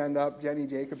you could stand up, Jenny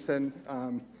Jacobson,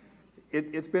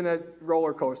 it's been a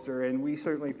roller coaster, and we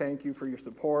certainly thank you for your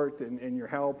support and your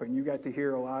help, and you got to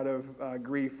hear a lot of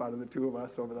grief out of the two of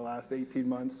us over the last 18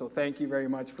 months, so thank you very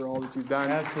much for all that you've done.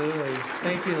 Absolutely.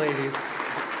 Thank you, ladies.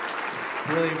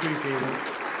 Really appreciate it.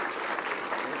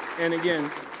 And again,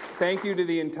 thank you to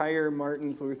the entire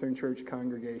Martin's Lutheran Church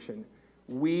congregation.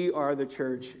 We are the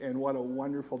church, and what a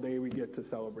wonderful day we get to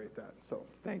celebrate that. So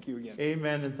thank you again.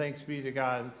 Amen, and thanks be to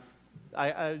God.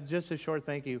 Just a short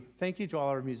thank you. Thank you to all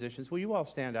our musicians. Will you all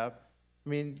stand up? I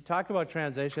mean, talk about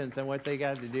transitions and what they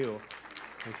got to do.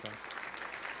 Okay.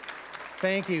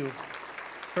 Thank you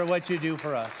for what you do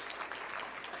for us.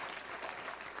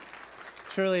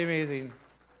 Truly amazing.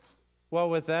 Well,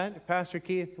 with that, Pastor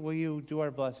Keith, will you do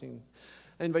our blessing?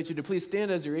 I invite you to please stand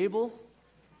as you're able.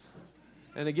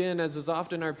 And again, as is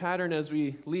often our pattern, as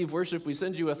we leave worship, we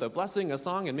send you with a blessing, a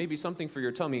song, and maybe something for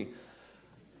your tummy.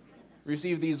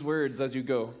 Receive these words as you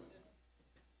go.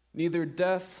 Neither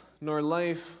death, nor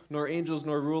life, nor angels,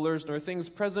 nor rulers, nor things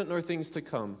present, nor things to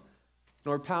come,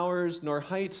 nor powers, nor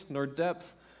height, nor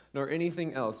depth, nor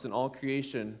anything else in all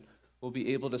creation will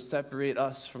be able to separate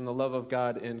us from the love of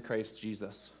God in Christ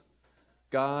Jesus.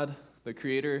 God, the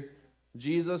Creator,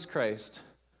 Jesus Christ,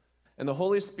 and the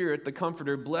Holy Spirit, the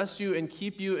Comforter, bless you and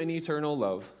keep you in eternal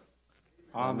love.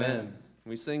 Amen.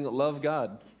 We sing Love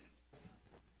God.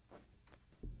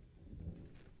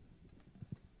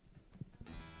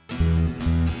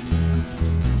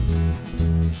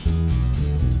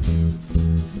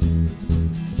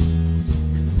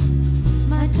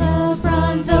 My cup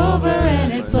runs over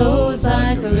and it flows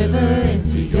like a river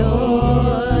into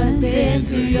yours,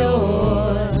 into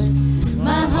yours.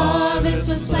 My harvest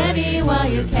was plenty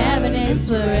while your cabinets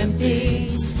were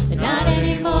empty, but not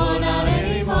anymore, not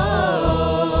anymore.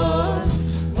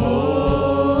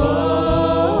 Oh.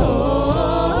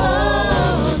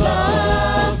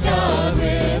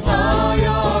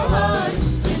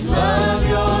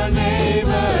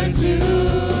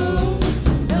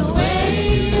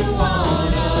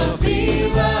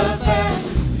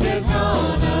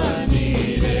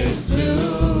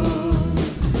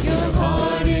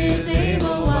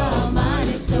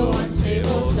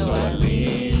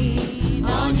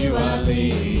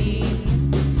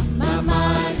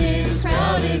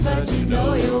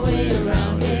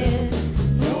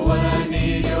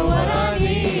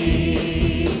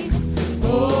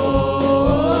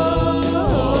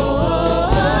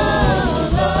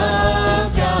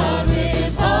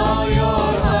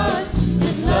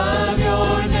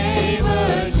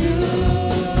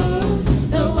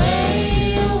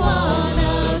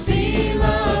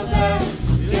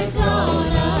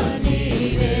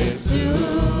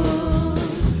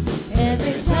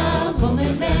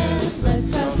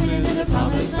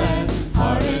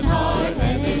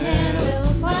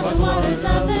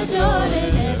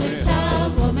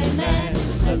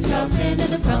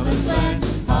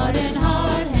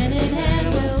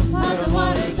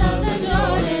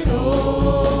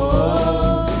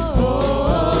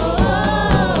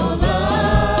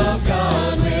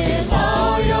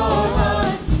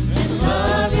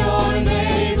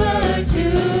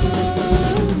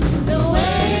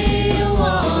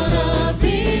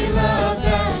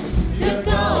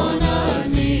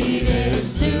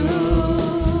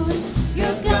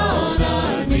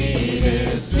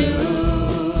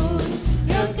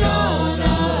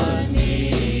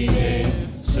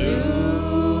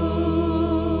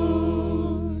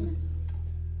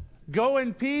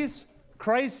 in peace.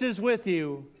 Christ is with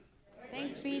you.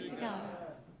 Thanks be to God.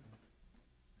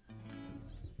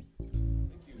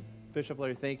 Bishop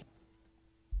Larry, thank you.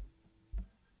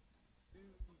 2,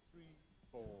 3,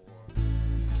 4.